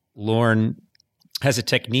Lorne has a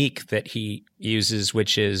technique that he uses,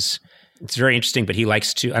 which is, it's very interesting, but he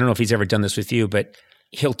likes to, I don't know if he's ever done this with you, but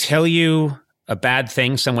he'll tell you a bad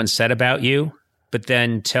thing someone said about you, but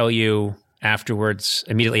then tell you afterwards,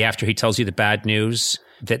 immediately after he tells you the bad news,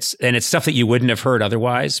 and it's stuff that you wouldn't have heard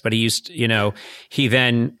otherwise, but he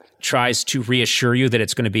then tries to reassure you that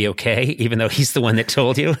it's going to be okay, even though he's the one that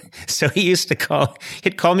told you. So he'd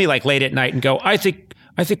call me like late at night and go, I think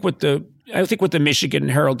what the Michigan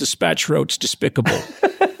Herald Dispatch wrote's despicable.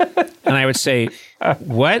 And I would say,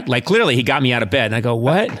 what? Like literally he got me out of bed, and I go,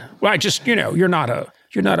 what? Well, I just, you're not a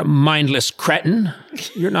mindless cretin.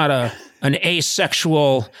 You're not an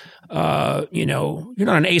asexual, you're not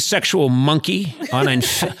an asexual monkey on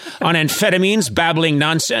amphetamines babbling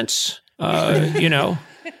nonsense. Why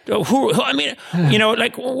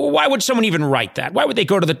would someone even write that? Why would they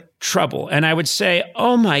go to the trouble? And I would say,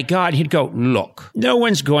 oh my God. He'd go, look, no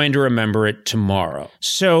one's going to remember it tomorrow.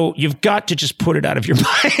 So you've got to just put it out of your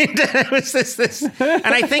mind. It was this. And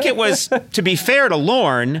I think it was, to be fair to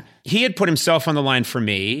Lorne, he had put himself on the line for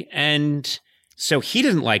me. And so he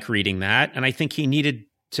didn't like reading that. And I think he needed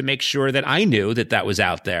to make sure that I knew that was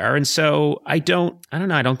out there. And so I don't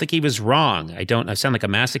know. I don't think he was wrong. I sound like a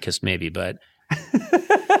masochist maybe, but...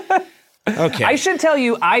 Okay. I should tell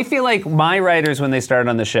you, I feel like my writers, when they started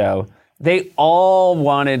on the show, they all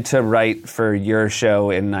wanted to write for your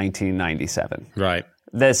show in 1997. Right.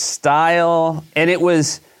 The style,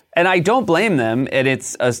 and I don't blame them, and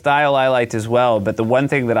it's a style I liked as well, but the one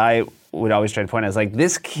thing that I would always try to point out is like,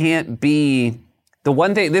 this can't be,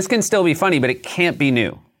 this can still be funny, but it can't be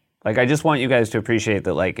new. Like, I just want you guys to appreciate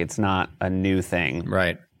that, like, it's not a new thing.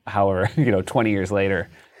 Right. However, 20 years later.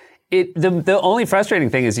 The only frustrating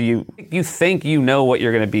thing is you think you know what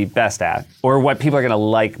you're going to be best at or what people are going to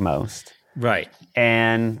like most. Right.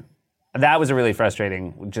 And that was really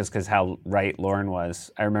frustrating just because how right Lorne was.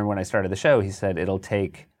 I remember when I started the show, he said, it'll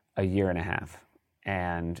take a year and a half.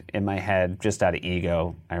 And in my head, just out of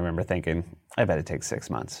ego, I remember thinking, I bet it takes 6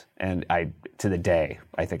 months. And to the day,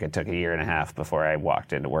 I think it took a year and a half before I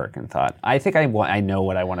walked into work and thought, I think I know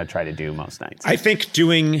what I want to try to do most nights. I think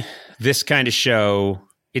doing this kind of show,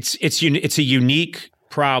 it's a unique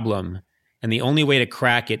problem. And the only way to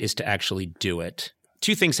crack it is to actually do it.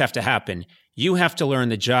 Two things have to happen. You have to learn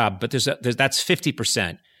the job, but that's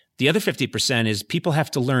 50%. The other 50% is people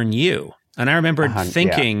have to learn you. And I remember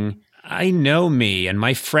thinking, I know me, and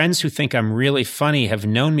my friends who think I'm really funny have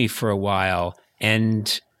known me for a while,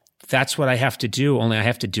 and that's what I have to do. Only I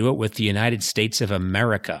have to do it with the United States of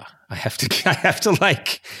America. I have to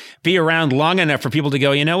like be around long enough for people to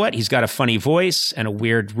go, you know what? He's got a funny voice and a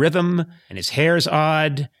weird rhythm, and his hair's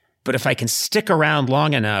odd. But if I can stick around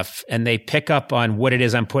long enough and they pick up on what it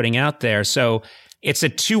is I'm putting out there. So it's a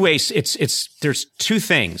two-way, there's two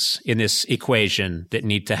things in this equation that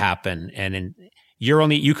need to happen. And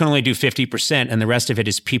you can only do 50%, and the rest of it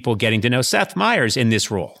is people getting to know Seth Meyers in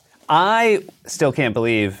this role. I still can't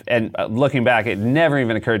believe, and looking back, it never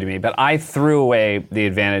even occurred to me, but I threw away the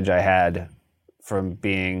advantage I had from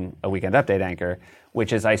being a Weekend Update anchor,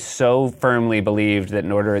 which is I so firmly believed that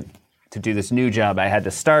in order to do this new job, I had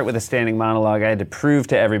to start with a standing monologue. I had to prove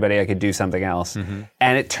to everybody I could do something else. Mm-hmm.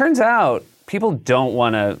 And it turns out people don't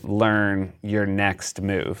want to learn your next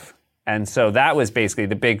move. And so that was basically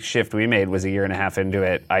the big shift we made was a year and a half into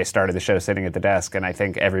it. I started the show sitting at the desk, and I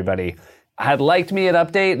think everybody had liked me at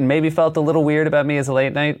Update and maybe felt a little weird about me as a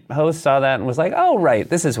late night host, saw that and was like, oh, right,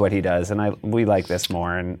 this is what he does. And we like this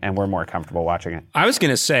more, and we're more comfortable watching it. I was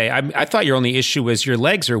going to say, I thought your only issue was your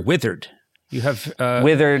legs are withered. You have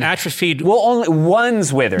withered, atrophied. Well, only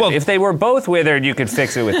one's withered. Well, if they were both withered, you could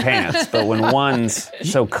fix it with pants. But when one's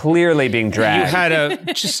so clearly being dragged, you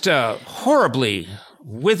had just a horribly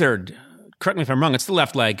withered. Correct me if I'm wrong. It's the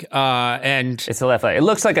left leg, and it's the left leg. It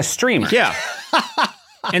looks like a streamer. Yeah.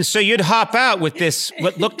 And so you'd hop out with this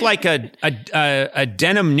what looked like a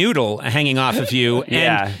denim noodle hanging off of you,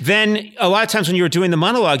 and then a lot of times when you were doing the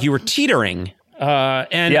monologue, you were teetering,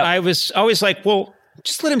 and I was always like, well,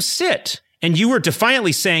 just let him sit. And you were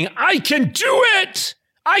defiantly saying, I can do it!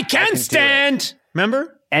 I can stand!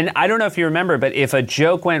 Remember? And I don't know if you remember, but if a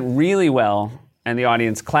joke went really well and the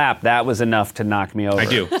audience clapped, that was enough to knock me over. I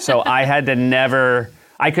do. So I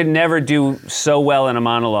could never do so well in a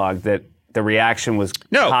monologue that the reaction was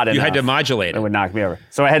hot enough. You had to modulate it. It would knock me over.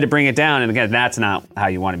 So I had to bring it down. And again, that's not how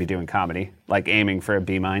you want to be doing comedy, like aiming for a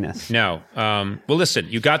B-. No. Well, listen,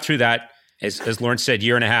 you got through that. As Lawrence said,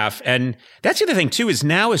 year and a half. And that's the other thing, too, is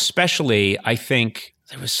now especially, I think,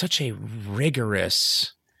 there was such a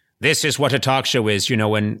rigorous, this is what a talk show is. You know,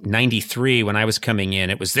 when 93, when I was coming in,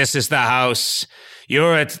 it was, this is the house.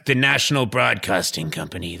 You're at the National Broadcasting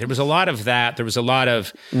Company. There was a lot of that. There was a lot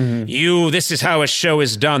of, this is how a show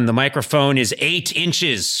is done. The microphone is 8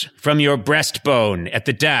 inches from your breastbone at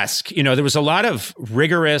the desk. You know, there was a lot of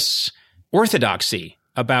rigorous orthodoxy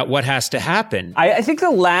about what has to happen. I think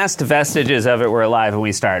the last vestiges of it were alive when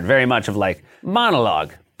we started. Very much of like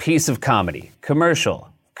monologue, piece of comedy, commercial,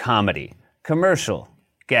 comedy, commercial,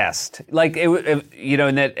 guest. Like, and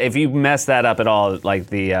that if you mess that up at all, like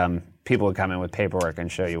the people would come in with paperwork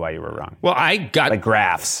and show you why you were wrong. Well, I got... like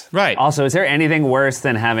graphs. Right. Also, is there anything worse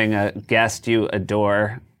than having a guest you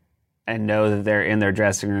adore and know that they're in their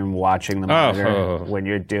dressing room watching the monitor when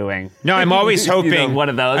you're doing... No, I'm always hoping... one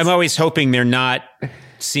of those. I'm always hoping they're not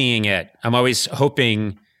seeing it. I'm always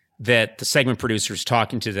hoping that the segment producer's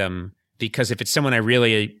talking to them, because if it's someone I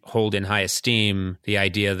really hold in high esteem, the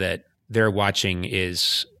idea that they're watching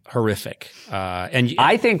is horrific. And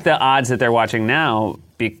I think the odds that they're watching now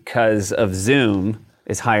because of Zoom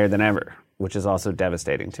is higher than ever, which is also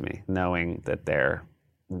devastating to me, knowing that they're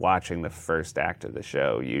watching the first act of the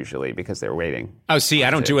show usually because they're waiting. Oh, see,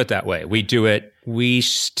 I don't do it that way. We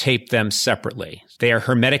tape them separately. They are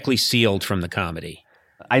hermetically sealed from the comedy.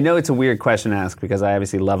 I know it's a weird question to ask because I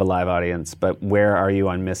obviously love a live audience, but where are you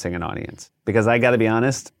on missing an audience? Because I got to be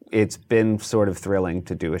honest, it's been sort of thrilling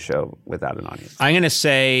to do a show without an audience. I'm going to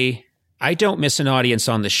say I don't miss an audience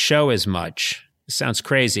on the show as much. It sounds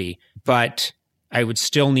crazy, but I would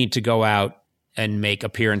still need to go out and make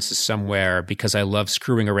appearances somewhere because I love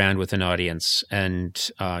screwing around with an audience and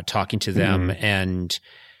talking to them and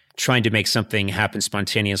trying to make something happen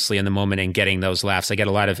spontaneously in the moment and getting those laughs. I get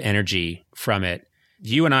a lot of energy from it.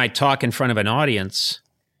 You and I talk in front of an audience.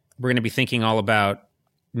 We're going to be thinking all about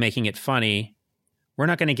making it funny. We're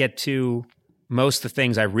not going to get to most of the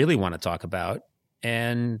things I really want to talk about.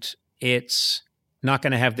 And it's not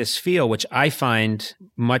going to have this feel, which I find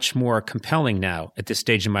much more compelling now at this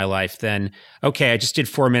stage in my life than, okay, I just did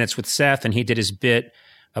 4 minutes with Seth and he did his bit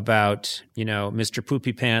about, Mr.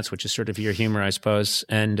 Poopy Pants, which is sort of your humor, I suppose,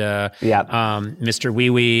 and Mr. Wee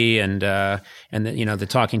Wee, and the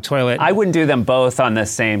talking toilet. I wouldn't do them both on the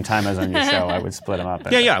same time as on your show. I would split them up.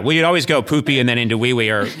 Yeah. Well, you'd always go Poopy and then into Wee Wee,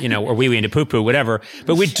 or Wee Wee into Poo Poo, whatever.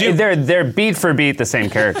 But we'd do. They're beat for beat the same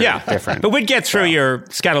character. Yeah, different. But we'd get through your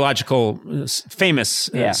scatological, famous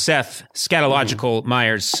Seth scatological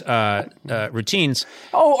Meyers routines.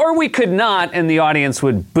 Oh, or we could not, and the audience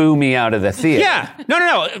would boo me out of the theater. Yeah.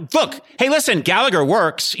 No. Look, hey, listen, Gallagher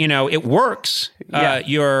works. It works.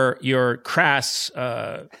 Your crass.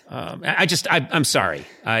 I'm sorry.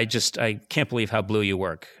 I can't believe how blue you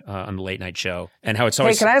work on the late night show, and how it's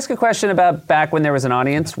always. Hey, can I ask a question about back when there was an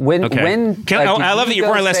audience? I love that you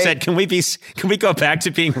more or less said, "Can we go back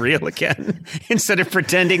to being real again instead of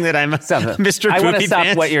pretending that I'm Mr. Poopy Pants?" I want to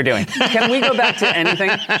stop what you're doing. Can we go back to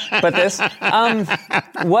anything but this?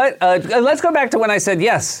 Let's go back to when I said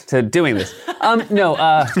yes to doing this.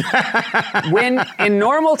 When in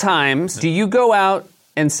normal times, do you go out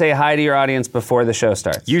and say hi to your audience before the show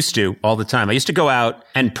starts? Used to, all the time. I used to go out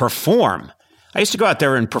and perform. I used to go out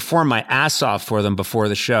there and perform my ass off for them before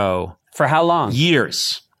the show. For how long?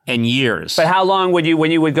 Years and years. But how long when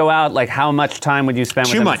you would go out, like how much time would you spend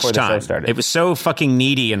with them before the show started? It was so fucking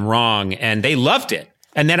needy and wrong, and they loved it.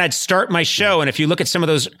 And then I'd start my show, and if you look at some of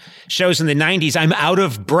those shows in the 90s, I'm out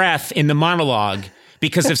of breath in the monologue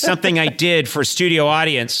because of something I did for a studio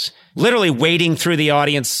audience, literally wading through the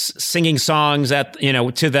audience, singing songs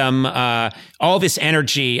to them, all this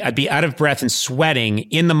energy. I'd be out of breath and sweating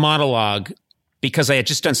in the monologue because I had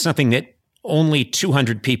just done something that only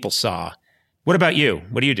 200 people saw. What about you?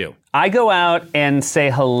 What do you do? I go out and say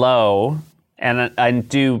hello and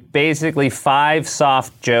do basically 5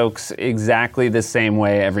 soft jokes exactly the same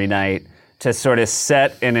way every night to sort of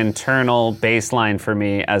set an internal baseline for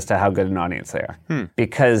me as to how good an audience they are.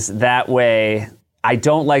 Because that way, I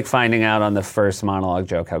don't like finding out on the first monologue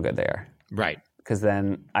joke how good they are. Right. Because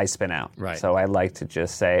then I spin out. Right. So I like to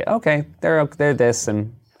just say, okay, they're this.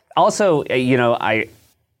 And also, it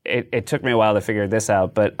took me a while to figure this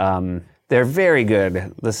out, but they're very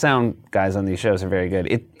good. The sound guys on these shows are very good.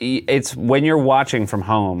 It's when you're watching from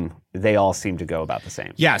home, they all seem to go about the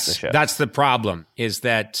same. Yes, that's the problem, is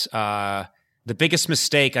that the biggest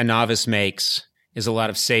mistake a novice makes is a lot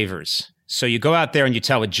of savers. So you go out there and you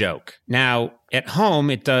tell a joke. Now, at home,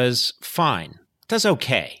 it does fine. It does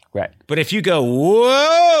okay. Right. But if you go,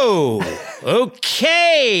 whoa,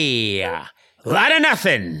 okay, a lot of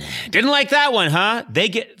nothing. Didn't like that one, huh?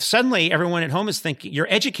 Suddenly everyone at home is thinking, you're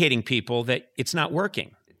educating people that it's not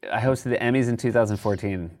working. I hosted the Emmys in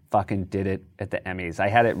 2014. Fucking did it at the Emmys. I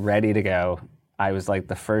had it ready to go. I was like,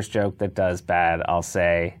 the first joke that does bad, I'll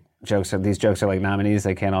say, these jokes are like nominees.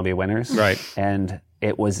 They can't all be winners. Right. And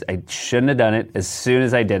I shouldn't have done it as soon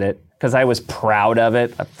as I did it because I was proud of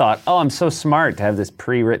it. I thought, I'm so smart to have this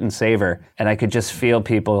pre-written saver. And I could just feel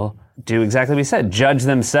people do exactly what we said, judge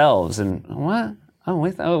themselves. And what?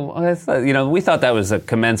 We thought that was a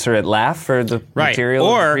commensurate laugh for the material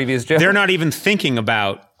of the previous joke. They're not even thinking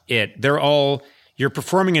about it. You're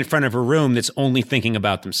performing in front of a room that's only thinking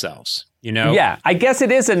about themselves, Yeah, I guess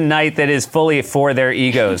it is a night that is fully for their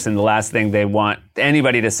egos, and the last thing they want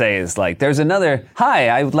anybody to say is like, there's another, hi,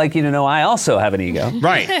 I would like you to know I also have an ego.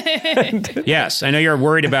 Right. Yes, I know you're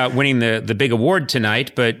worried about winning the big award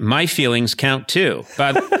tonight, but my feelings count too.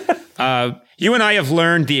 But you and I have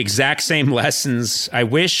learned the exact same lessons. I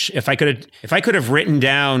wish if I could have written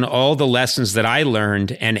down all the lessons that I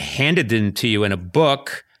learned and handed them to you in a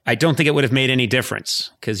book, I don't think it would have made any difference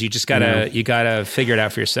because you just gotta figure it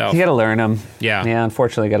out for yourself. You gotta learn them. Yeah. Yeah,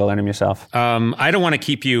 unfortunately, you gotta learn them yourself. I don't want to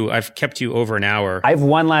keep you. I've kept you over an hour. I have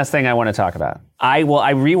one last thing I want to talk about. I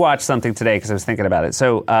rewatched something today because I was thinking about it.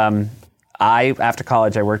 So after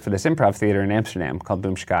college, I worked for this improv theater in Amsterdam called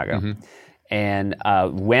Boom Chicago. Mm-hmm. And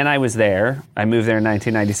when I was there, I moved there in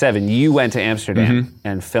 1997. You went to Amsterdam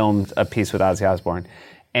and filmed a piece with Ozzy Osbourne.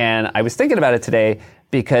 And I was thinking about it today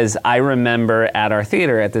because I remember at our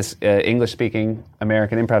theater, at this English-speaking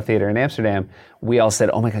American improv theater in Amsterdam, we all said,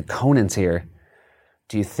 oh my God, Conan's here.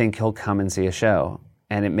 Do you think he'll come and see a show?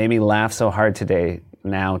 And it made me laugh so hard today,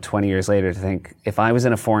 now 20 years later, to think, if I was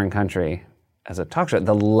in a foreign country as a talk show,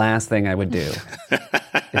 the last thing I would do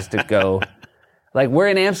is to go, like, we're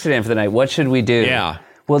in Amsterdam for the night, what should we do? Yeah.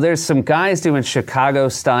 Well, there's some guys doing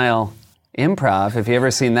Chicago-style improv. Have you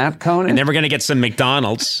ever seen that, Conan? And then we're going to get some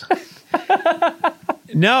McDonald's.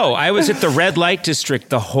 No, I was at the red light district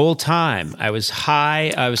the whole time. I was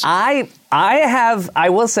high. I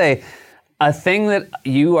will say, a thing that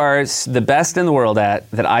you are the best in the world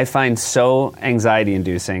at that I find so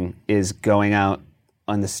anxiety-inducing is going out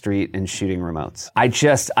on the street and shooting remotes. I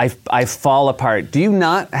fall apart. Do you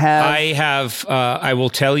not have? I have. I will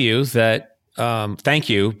tell you that. Thank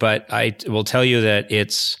you, but I will tell you that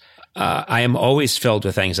it's. I am always filled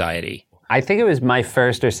with anxiety. I think it was my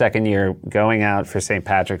first or second year going out for St.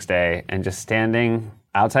 Patrick's Day and just standing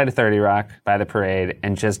outside of 30 Rock by the parade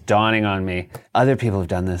and just dawning on me, other people have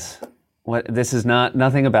done this. This is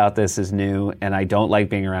nothing about this is new, and I don't like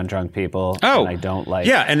being around drunk people. Oh, and I don't like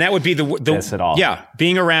and that would be this at all. Yeah,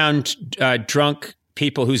 being around drunk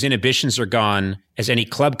people whose inhibitions are gone, as any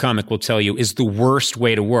club comic will tell you, is the worst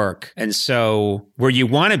way to work. And so where you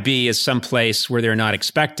want to be is someplace where they're not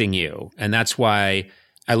expecting you, and that's why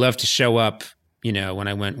I love to show up. You know, when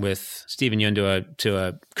I went with Stephen Yun to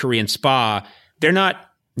a Korean spa,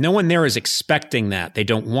 no one there is expecting that. They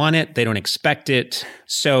don't want it. They don't expect it.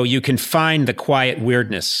 So you can find the quiet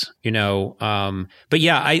weirdness, you know. But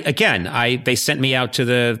yeah, they sent me out to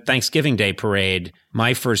the Thanksgiving Day parade,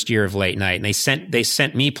 my first year of late night. And they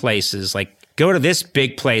sent me places like, go to this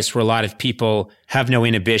big place where a lot of people have no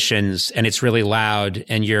inhibitions and it's really loud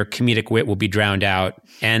and your comedic wit will be drowned out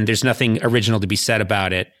and there's nothing original to be said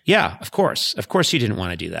about it. Yeah, of course. Of course you didn't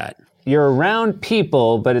want to do that. You're around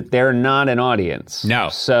people, but they're not an audience. No.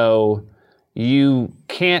 So you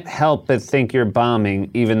can't help but think you're bombing,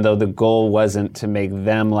 even though the goal wasn't to make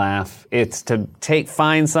them laugh. It's to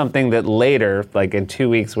find something that later, like in 2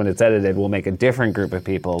 weeks when it's edited, will make a different group of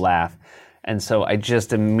people laugh. And so I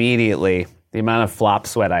just immediately, the amount of flop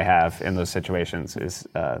sweat I have in those situations is,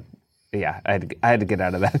 I had to get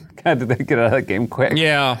out of that. I had to get out of that game quick.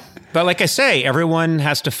 Yeah. But like I say, everyone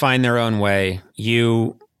has to find their own way.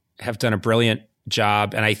 You have done a brilliant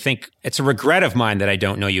job. And I think it's a regret of mine that I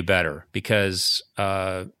don't know you better because,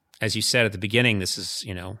 as you said at the beginning, this is,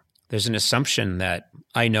 you know, there's an assumption that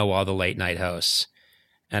I know all the late night hosts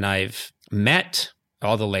and I've met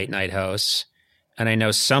all the late night hosts and I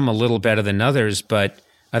know some a little better than others, but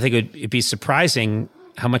I think it'd be surprising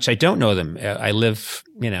how much I don't know them. I live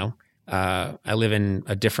in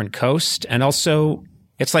a different coast and also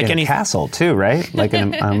it's like any castle too, right? Like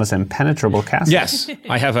an almost impenetrable castle. Yes,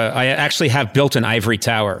 I actually have built an ivory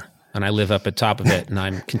tower, and I live up at top of it, and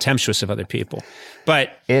I'm contemptuous of other people.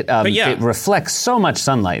 But it reflects so much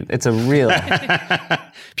sunlight. It's a real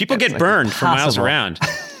people get burned for miles around.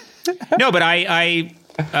 No, but I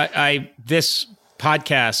this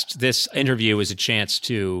podcast, this interview is a chance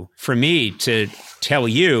for me to tell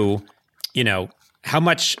you, you know, how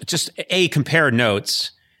much just compare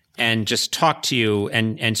notes. And just talk to you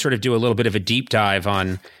and sort of do a little bit of a deep dive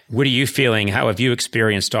on what are you feeling? How have you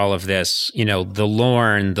experienced all of this? You know, the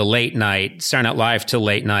Lorne, the late night, Saturday Night Live to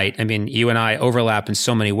late night. I mean, you and I overlap in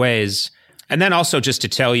so many ways. And then also just to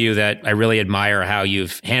tell you that I really admire how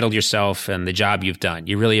you've handled yourself and the job you've done.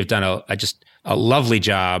 You really have done a lovely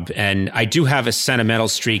job. And I do have a sentimental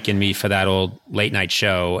streak in me for that old late night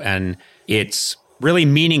show. And it's really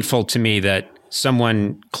meaningful to me that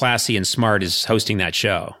someone classy and smart is hosting that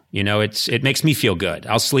show. You know, it makes me feel good.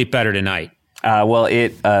 I'll sleep better tonight. Well,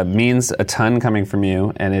 it means a ton coming from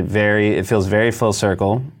you, and it feels very full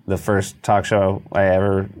circle. The first talk show I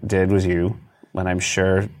ever did was you, when I'm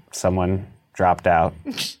sure someone dropped out,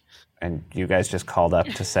 and you guys just called up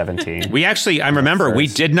to 17. We actually, I remember, we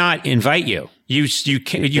did not invite you. You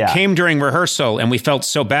came during rehearsal, and we felt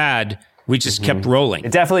so bad. We just kept rolling.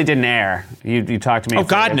 It definitely didn't air. You talked to me. Oh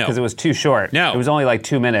God, no, because it was too short. No, it was only like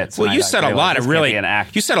 2 minutes. Well, you said a lot of really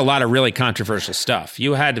controversial stuff.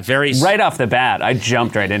 You had right off the bat. I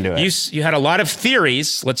jumped right into it. You had a lot of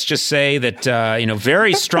theories. Let's just say that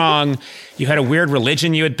very strong. You had a weird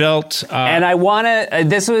religion you had built, and I want to.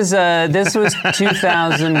 This was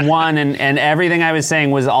 2001, and everything I was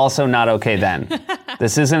saying was also not okay then.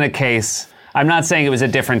 This isn't a case. I'm not saying it was a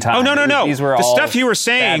different time. Oh, no. These were the all stuff you were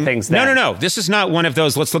saying. Bad things then. No. This is not one of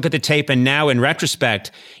those, let's look at the tape and now in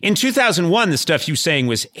retrospect. In 2001, the stuff you were saying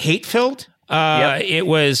was hate-filled. Yep. It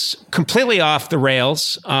was completely off the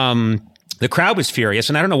rails. The crowd was furious,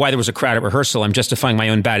 and I don't know why there was a crowd at rehearsal. I'm justifying my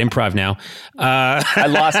own bad improv now. I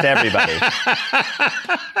lost everybody.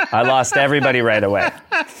 I lost everybody right away.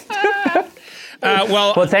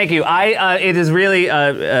 Well, thank you. It is really,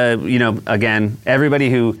 again, everybody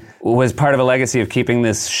who was part of a legacy of keeping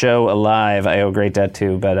this show alive, I owe a great debt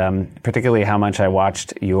to, but particularly how much I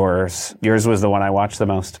watched yours. Yours was the one I watched the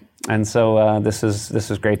most. And so this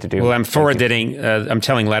is great to do. Well, I'm forwarding, I'm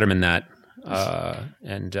telling Letterman that,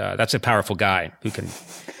 and that's a powerful guy who can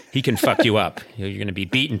fuck you up. You're going to be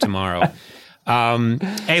beaten tomorrow.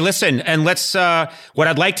 Hey, listen, and let's, what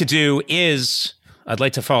I'd like to do is, I'd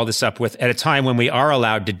like to follow this up with, at a time when we are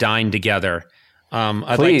allowed to dine together,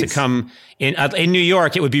 I'd like to come in New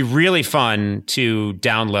York. It would be really fun to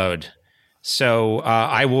download So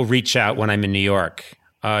I will reach out when I'm in New York.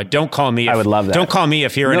 Don't call me. I would love that. Don't call me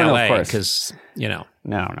if you're in LA, because No.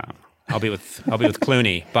 I'll be with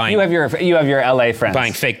Clooney buying. You have your LA friends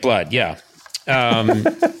buying fake blood. Yeah.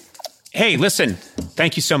 Hey, listen.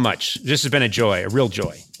 Thank you so much. This has been a joy, a real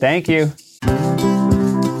joy. Thank you.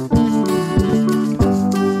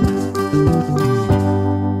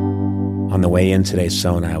 On the way in today,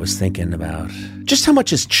 Sona, I was thinking about just how much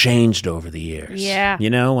has changed over the years. Yeah. You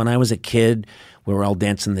know, when I was a kid, we were all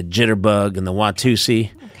dancing the jitterbug and the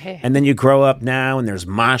Watusi. Okay. And then you grow up now and there's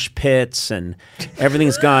mosh pits and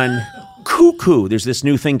everything's gone cuckoo. There's this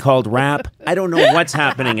new thing called rap. I don't know what's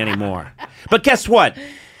happening anymore. But guess what?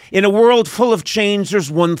 In a world full of change,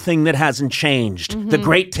 there's one thing that hasn't changed. Mm-hmm. The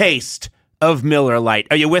great taste of Miller Lite.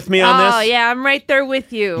 Are you with me on this? Oh, yeah, I'm right there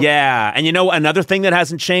with you. Yeah, and you know, another thing that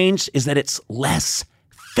hasn't changed is that it's less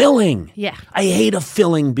filling. Yeah. I hate a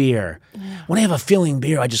filling beer. Yeah. When I have a filling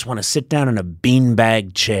beer, I just want to sit down in a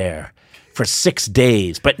beanbag chair for 6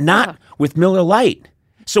 days, but not with Miller Lite.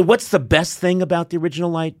 So what's the best thing about the original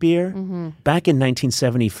light beer? Mm-hmm. Back in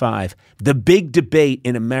 1975, the big debate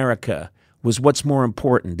in America was what's more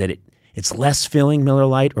important, that it's less filling, Miller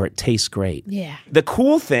Lite, or it tastes great. Yeah. The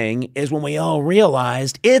cool thing is when we all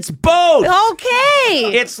realized it's both.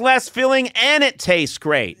 Okay. It's less filling and it tastes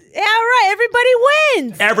great. Yeah, right. Everybody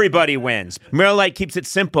wins. Everybody wins. Miller Lite keeps it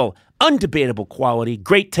simple. Undebatable quality,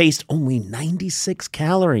 great taste, only 96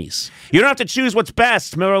 calories. You don't have to choose what's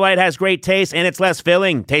best. Miller Lite has great taste and it's less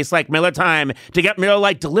filling. Tastes like Miller time. To get Miller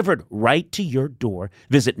Lite delivered right to your door,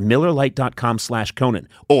 visit MillerLite.com/Conan.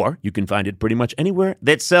 Or you can find it pretty much anywhere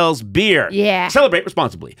that sells beer. Yeah. Celebrate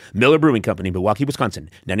responsibly. Miller Brewing Company, Milwaukee, Wisconsin.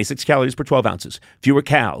 96 calories per 12 ounces. Fewer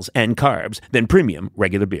calories and carbs than premium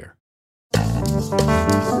regular beer.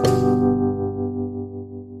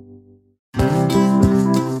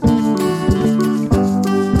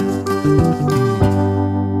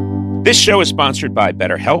 This show is sponsored by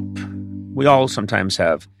BetterHelp. We all sometimes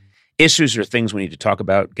have issues or things we need to talk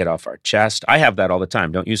about, get off our chest. I have that all the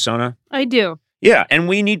time, don't you, Sona? I do. Yeah, and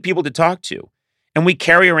we need people to talk to. And we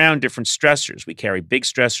carry around different stressors. We carry big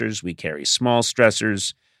stressors. We carry small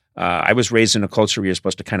stressors. I was raised in a culture where you're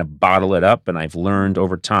supposed to kind of bottle it up, and I've learned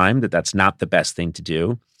over time that that's not the best thing to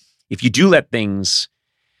do. If you do let things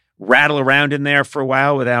rattle around in there for a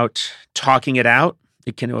while without talking it out,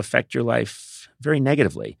 it can affect your life very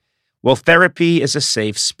negatively. Well, therapy is a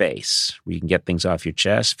safe space where you can get things off your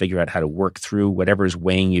chest, figure out how to work through whatever is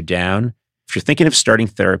weighing you down. If you're thinking of starting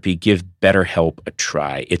therapy, give BetterHelp a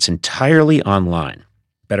try. It's entirely online.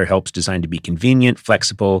 BetterHelp's designed to be convenient,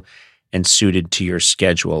 flexible, and suited to your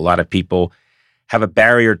schedule. A lot of people have a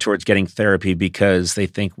barrier towards getting therapy because they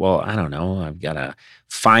think, well, I don't know, I've got to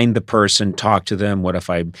find the person, talk to them. What if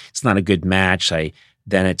it's not a good match?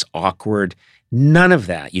 Then it's awkward. None of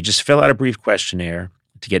that. You just fill out a brief questionnaire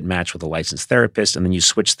to get matched with a licensed therapist, and then you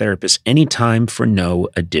switch therapists anytime for no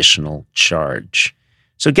additional charge.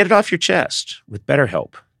 So get it off your chest with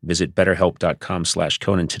BetterHelp. Visit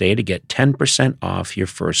BetterHelp.com/Conan today to get 10% off your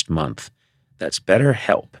first month. That's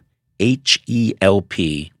BetterHelp,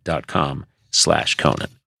 HELP.com/Conan.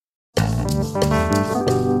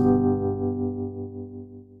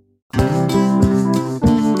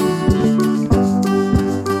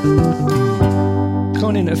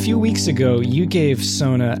 Conan, a few weeks ago, you gave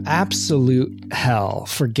Sona absolute hell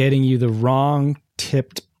for getting you the wrong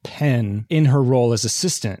tipped pen in her role as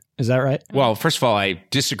assistant. Is that right? Well, first of all, I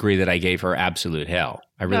disagree that I gave her absolute hell.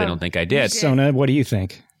 I really don't think I did. Sona, what do you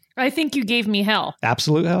think? I think you gave me hell.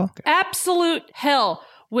 Absolute hell? Okay. Absolute hell.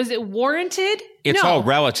 Was it warranted? It's all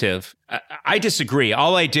relative. I disagree.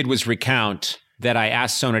 All I did was recount that I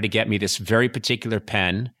asked Sona to get me this very particular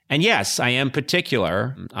pen. And yes, I am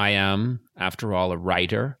particular. I am, after all, a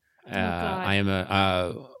writer. I am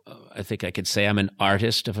I think I could say I'm an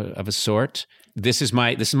artist of a sort. This is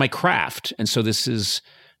my craft. And so this is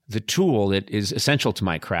the tool that is essential to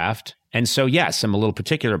my craft. And so, yes, I'm a little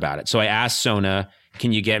particular about it. So I asked Sona,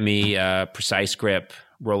 can you get me a precise grip,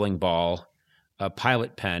 rolling ball, a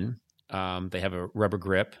pilot pen? They have a rubber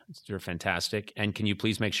grip. They're fantastic. And can you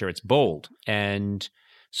please make sure it's bold? And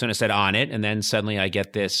Sona said on it. And then suddenly I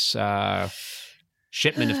get this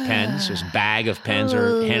shipment of pens, this bag of pens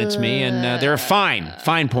are handed to me. And they're a fine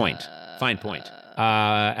point.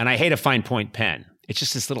 And I hate a fine point pen. It's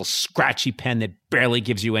just this little scratchy pen that barely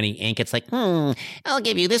gives you any ink. It's like, I'll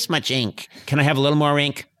give you this much ink. Can I have a little more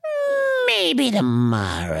ink? Maybe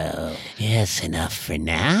tomorrow. Yes, enough for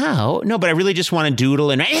now. No, but I really just want to doodle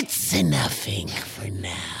and it's enough ink for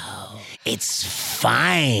now. It's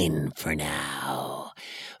fine for now.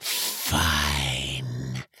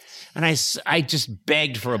 Fine. And I just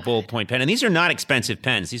begged for a ballpoint pen. And these are not expensive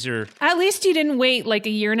pens. These are... At least you didn't wait like a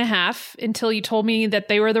year and a half until you told me that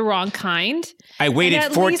they were the wrong kind. I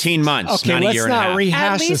waited 14 months, not a year and a half. Let's not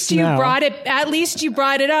rehash this now. At least you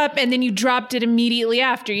brought it up and then you dropped it immediately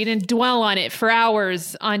after. You didn't dwell on it for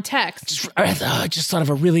hours on text. I just thought of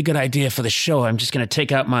a really good idea for the show. I'm just going to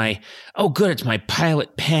take out it's my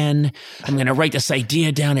Pilot pen. I'm going to write this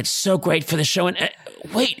idea down. It's so great for the show. And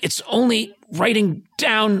wait, it's only writing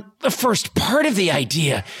down the first part of the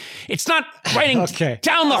idea. It's not writing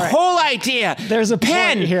down the whole idea. There's a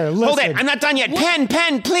pen point here. Listen. Hold it. I'm not done yet.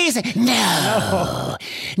 Pen, please. No.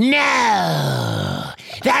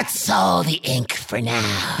 That's all the ink for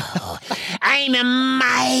now. I'm a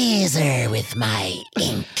miser with my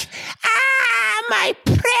ink. My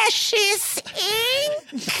precious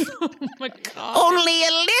ink. Oh my God. Only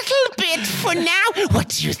a little bit for now. What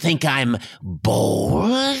do you think? I'm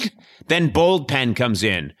bold? Then Bold Pen comes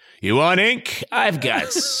in. You want ink? I've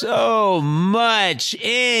got so much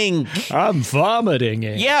ink. I'm vomiting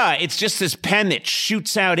ink. Yeah, it's just this pen that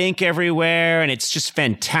shoots out ink everywhere, and it's just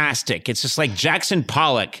fantastic. It's just like Jackson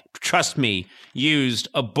Pollock, trust me, used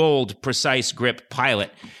a bold, precise grip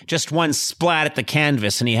Pilot. Just one splat at the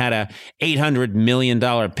canvas, and he had a $800 million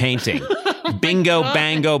painting. Bingo,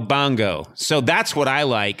 bango, bongo. So that's what I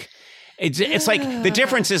like. It's like the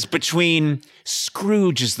difference is between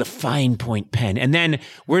Scrooge is the fine point pen, and then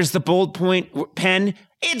where's the bold point pen?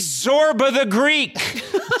 It's Zorba the Greek.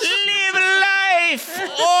 Live life,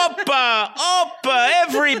 Opa,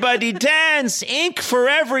 everybody dance, ink for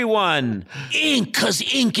everyone. Ink, 'cause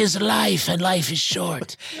ink is life, and life is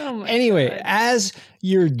short. Anyway, as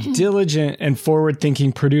your diligent and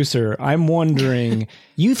forward-thinking producer, I'm wondering,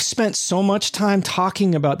 you've spent so much time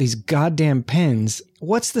talking about these goddamn pens.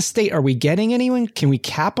 What's the state? Are we getting anyone? Can we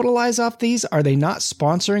capitalize off these? Are they not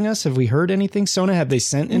sponsoring us? Have we heard anything? Sona, have they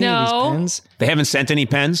sent any of these pens? They haven't sent any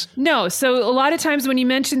pens? No. So a lot of times when you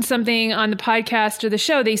mention something on the podcast or the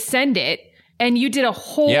show, they send it. And you did a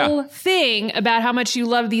whole thing about how much you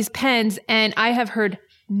love these pens. And I have heard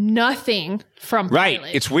nothing from Pilot. Right.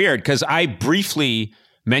 It's weird because I briefly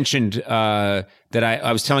mentioned that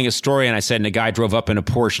I was telling a story and I said, and a guy drove up in a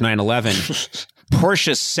Porsche 911.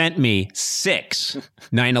 Porsche sent me 6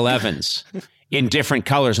 911s in different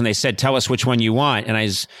colors. And they said, tell us which one you want. And I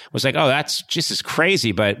was like, oh, that's just as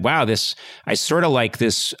crazy. But wow, I sort of like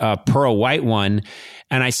this pearl white one.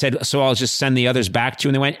 And I said, so I'll just send the others back to you.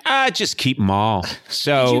 And they went, just keep them all.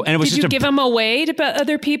 So, and it was did you give them away to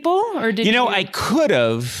other people? Or did you? I could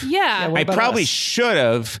have. Yeah. I probably should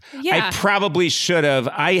have. Yeah. I probably should have.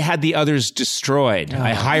 I had the others destroyed.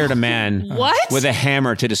 I hired a man with a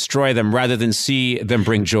hammer to destroy them rather than see them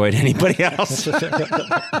bring joy to anybody else.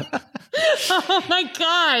 Oh my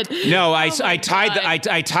God. No, I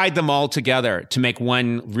tied them all together to make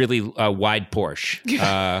one really wide Porsche.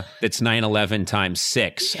 That's 911 times 6.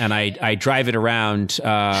 And I drive it around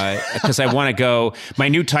because I want to go. My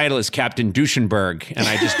new title is Captain Duschenberg, and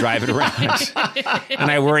I just drive it around. And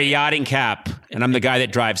I wear a yachting cap, and I'm the guy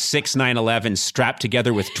that drives 6 911s strapped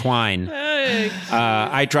together with twine.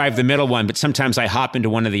 I drive the middle one, but sometimes I hop into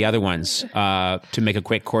one of the other ones to make a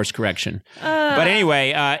quick course correction. But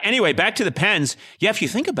anyway, back to the pens. Yeah, if you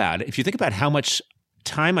think about it, how much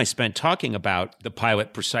time I spent talking about the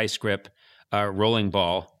Pilot Precise Grip rolling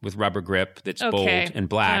ball with rubber grip that's bold and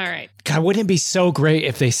black. All right. God, wouldn't it be so great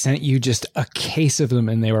if they sent you just a case of them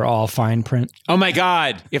and they were all fine print? Oh my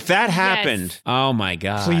God. If that happened, oh my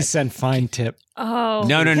God. Please send fine tip. Oh.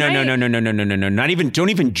 No. Don't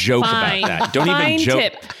even joke about that. Don't even joke.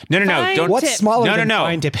 Tip. No. Don't. What's smaller than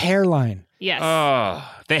fine tip? Hairline. Yes. Oh,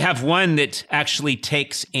 they have one that actually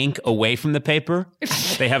takes ink away from the paper.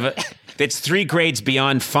 They have that's 3 grades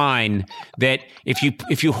beyond fine, that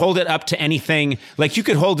if you hold it up to anything, like you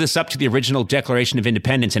could hold this up to the original Declaration of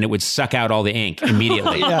Independence and it would suck out all the ink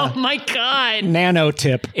immediately. Oh my God. Nano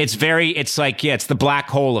tip. It's the black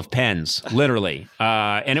hole of pens, literally.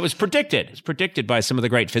 And it was predicted. It's predicted by some of the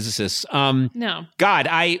great physicists. No. God,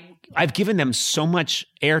 I've given them so much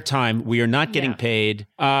airtime. We are not getting paid.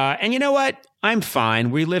 And you know what? I'm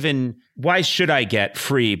fine. Why should I get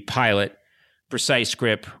free Pilot Precise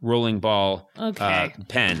Grip rolling ball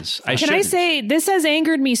pens? Can I say, this has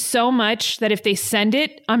angered me so much that if they send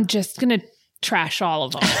it, I'm just going to trash all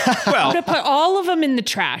of them. Well, I'm going to put all of them in the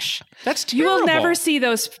trash. That's terrible. You will never see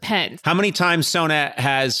those pens. How many times, Sona,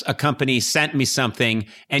 has a company sent me something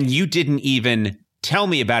and you didn't even tell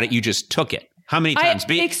me about it? You just took it. How many times?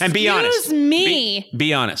 Be honest. Excuse me.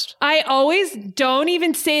 Be honest. I always don't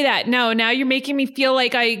even say that. No, now you're making me feel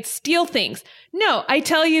like I steal things. No, I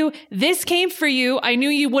tell you, this came for you. I knew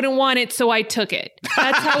you wouldn't want it, so I took it.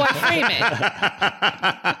 That's how I frame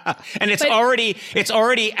it. And it's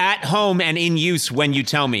already at home and in use when you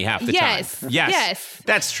tell me half the time. Yes.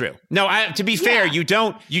 That's true. No, to be fair, you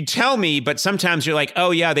tell me, but sometimes you're like,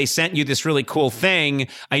 oh yeah, they sent you this really cool thing.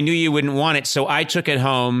 I knew you wouldn't want it, so I took it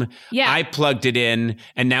home. Yeah. I plugged it in,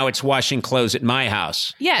 and now it's washing clothes at my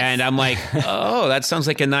house. Yes. And I'm like, oh, that sounds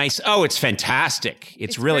like it's fantastic.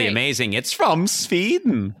 It's really great. Amazing. It's from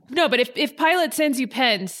Sweden. No, but if Pilot sends you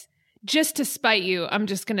pens, just to spite you, I'm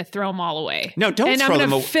just going to throw them all away. No, don't throw them away. And I'm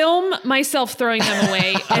going to film myself throwing them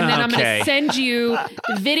away, and then I'm going to send you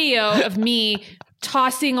the video of me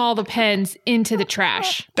tossing all the pens into the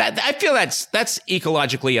trash. I feel that's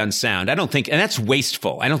ecologically unsound. I don't think, and that's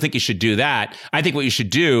wasteful. I don't think you should do that. I think what you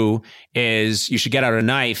should do is you should get out a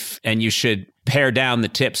knife and you should pare down the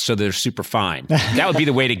tips so they're super fine. That would be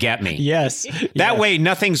the way to get me. Yes. That way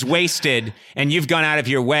nothing's wasted and you've gone out of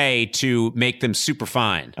your way to make them super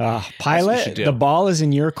fine. Pilot, the ball is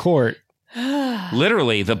in your court.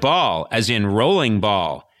 Literally, the ball, as in rolling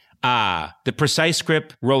ball. The precise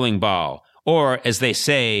grip rolling ball. Or, as they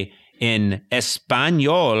say in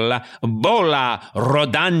Espanol, bola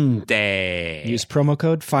rodante. Use promo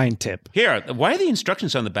code FINETIP. Here, why are the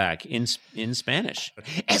instructions on the back in Spanish?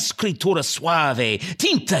 Escritura suave,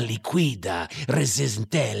 tinta liquida,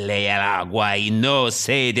 resistente al agua y no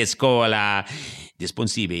se descola.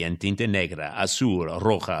 Disponible en tinta negra, azul,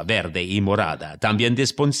 roja, verde y morada. También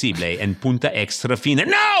disponible en punta extra fina.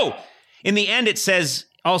 No! In the end, it says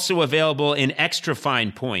also available in extra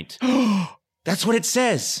fine point. That's what it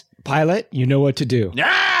says. Pilot, you know what to do.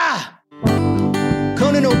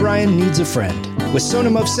 Conan O'Brien Needs a Friend, with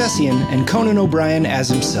Sonam Movsesian and Conan O'Brien as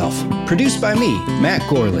himself. Produced by me, Matt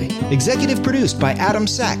Gorley. Executive produced by Adam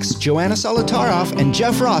Sachs, Joanna Solitaroff, and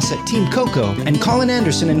Jeff Ross at Team Coco, and Colin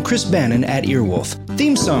Anderson and Chris Bannon at Earwolf.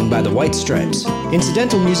 Theme song by The White Stripes.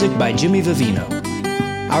 Incidental music by Jimmy Vivino.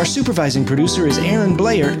 Our supervising producer is Aaron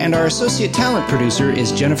Blair, and our associate talent producer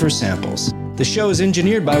is Jennifer Samples. The show is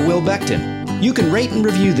engineered by Will Beckton. You can rate and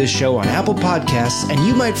review this show on Apple Podcasts, and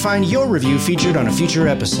you might find your review featured on a future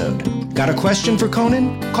episode. Got a question for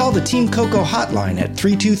Conan? Call the Team Coco hotline at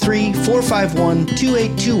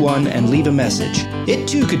 323-451-2821 and leave a message. It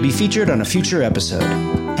too could be featured on a future episode.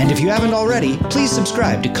 And if you haven't already, please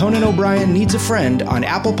subscribe to Conan O'Brien Needs a Friend on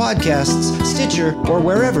Apple Podcasts, Stitcher, or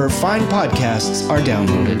wherever fine podcasts are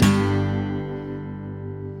downloaded.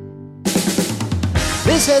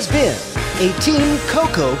 This has been a Team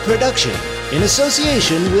Coco production in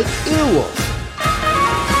association with Earwolf.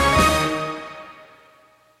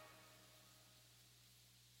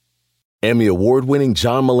 Emmy award-winning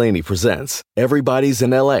John Mulaney presents Everybody's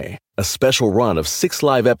in L.A., a special run of 6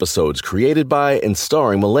 live episodes created by and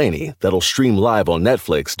starring Mulaney that'll stream live on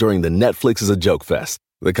Netflix during the Netflix is a Joke Fest.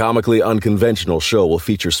 The comically unconventional show will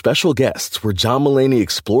feature special guests where John Mulaney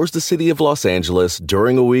explores the city of Los Angeles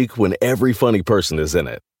during a week when every funny person is in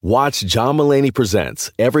it. Watch John Mulaney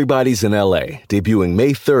Presents Everybody's in L.A., debuting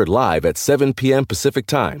May 3rd live at 7 p.m. Pacific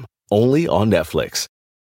Time, only on Netflix.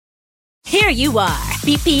 Here you are,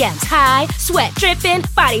 BPMs high, sweat dripping,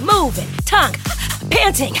 body moving, tongue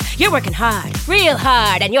panting. You're working hard, real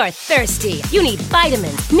hard, and you're thirsty. You need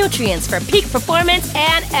vitamins, nutrients for peak performance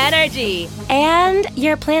and energy. And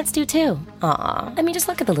your plants do too. Aw, I mean, just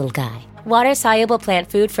look at the little guy. Water-soluble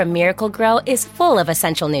plant food from Miracle Grow is full of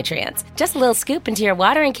essential nutrients. Just a little scoop into your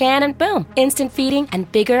watering can and boom, instant feeding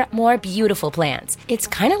and bigger, more beautiful plants. It's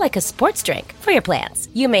kind of like a sports drink for your plants.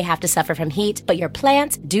 You may have to suffer from heat, but your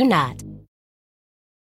plants do not.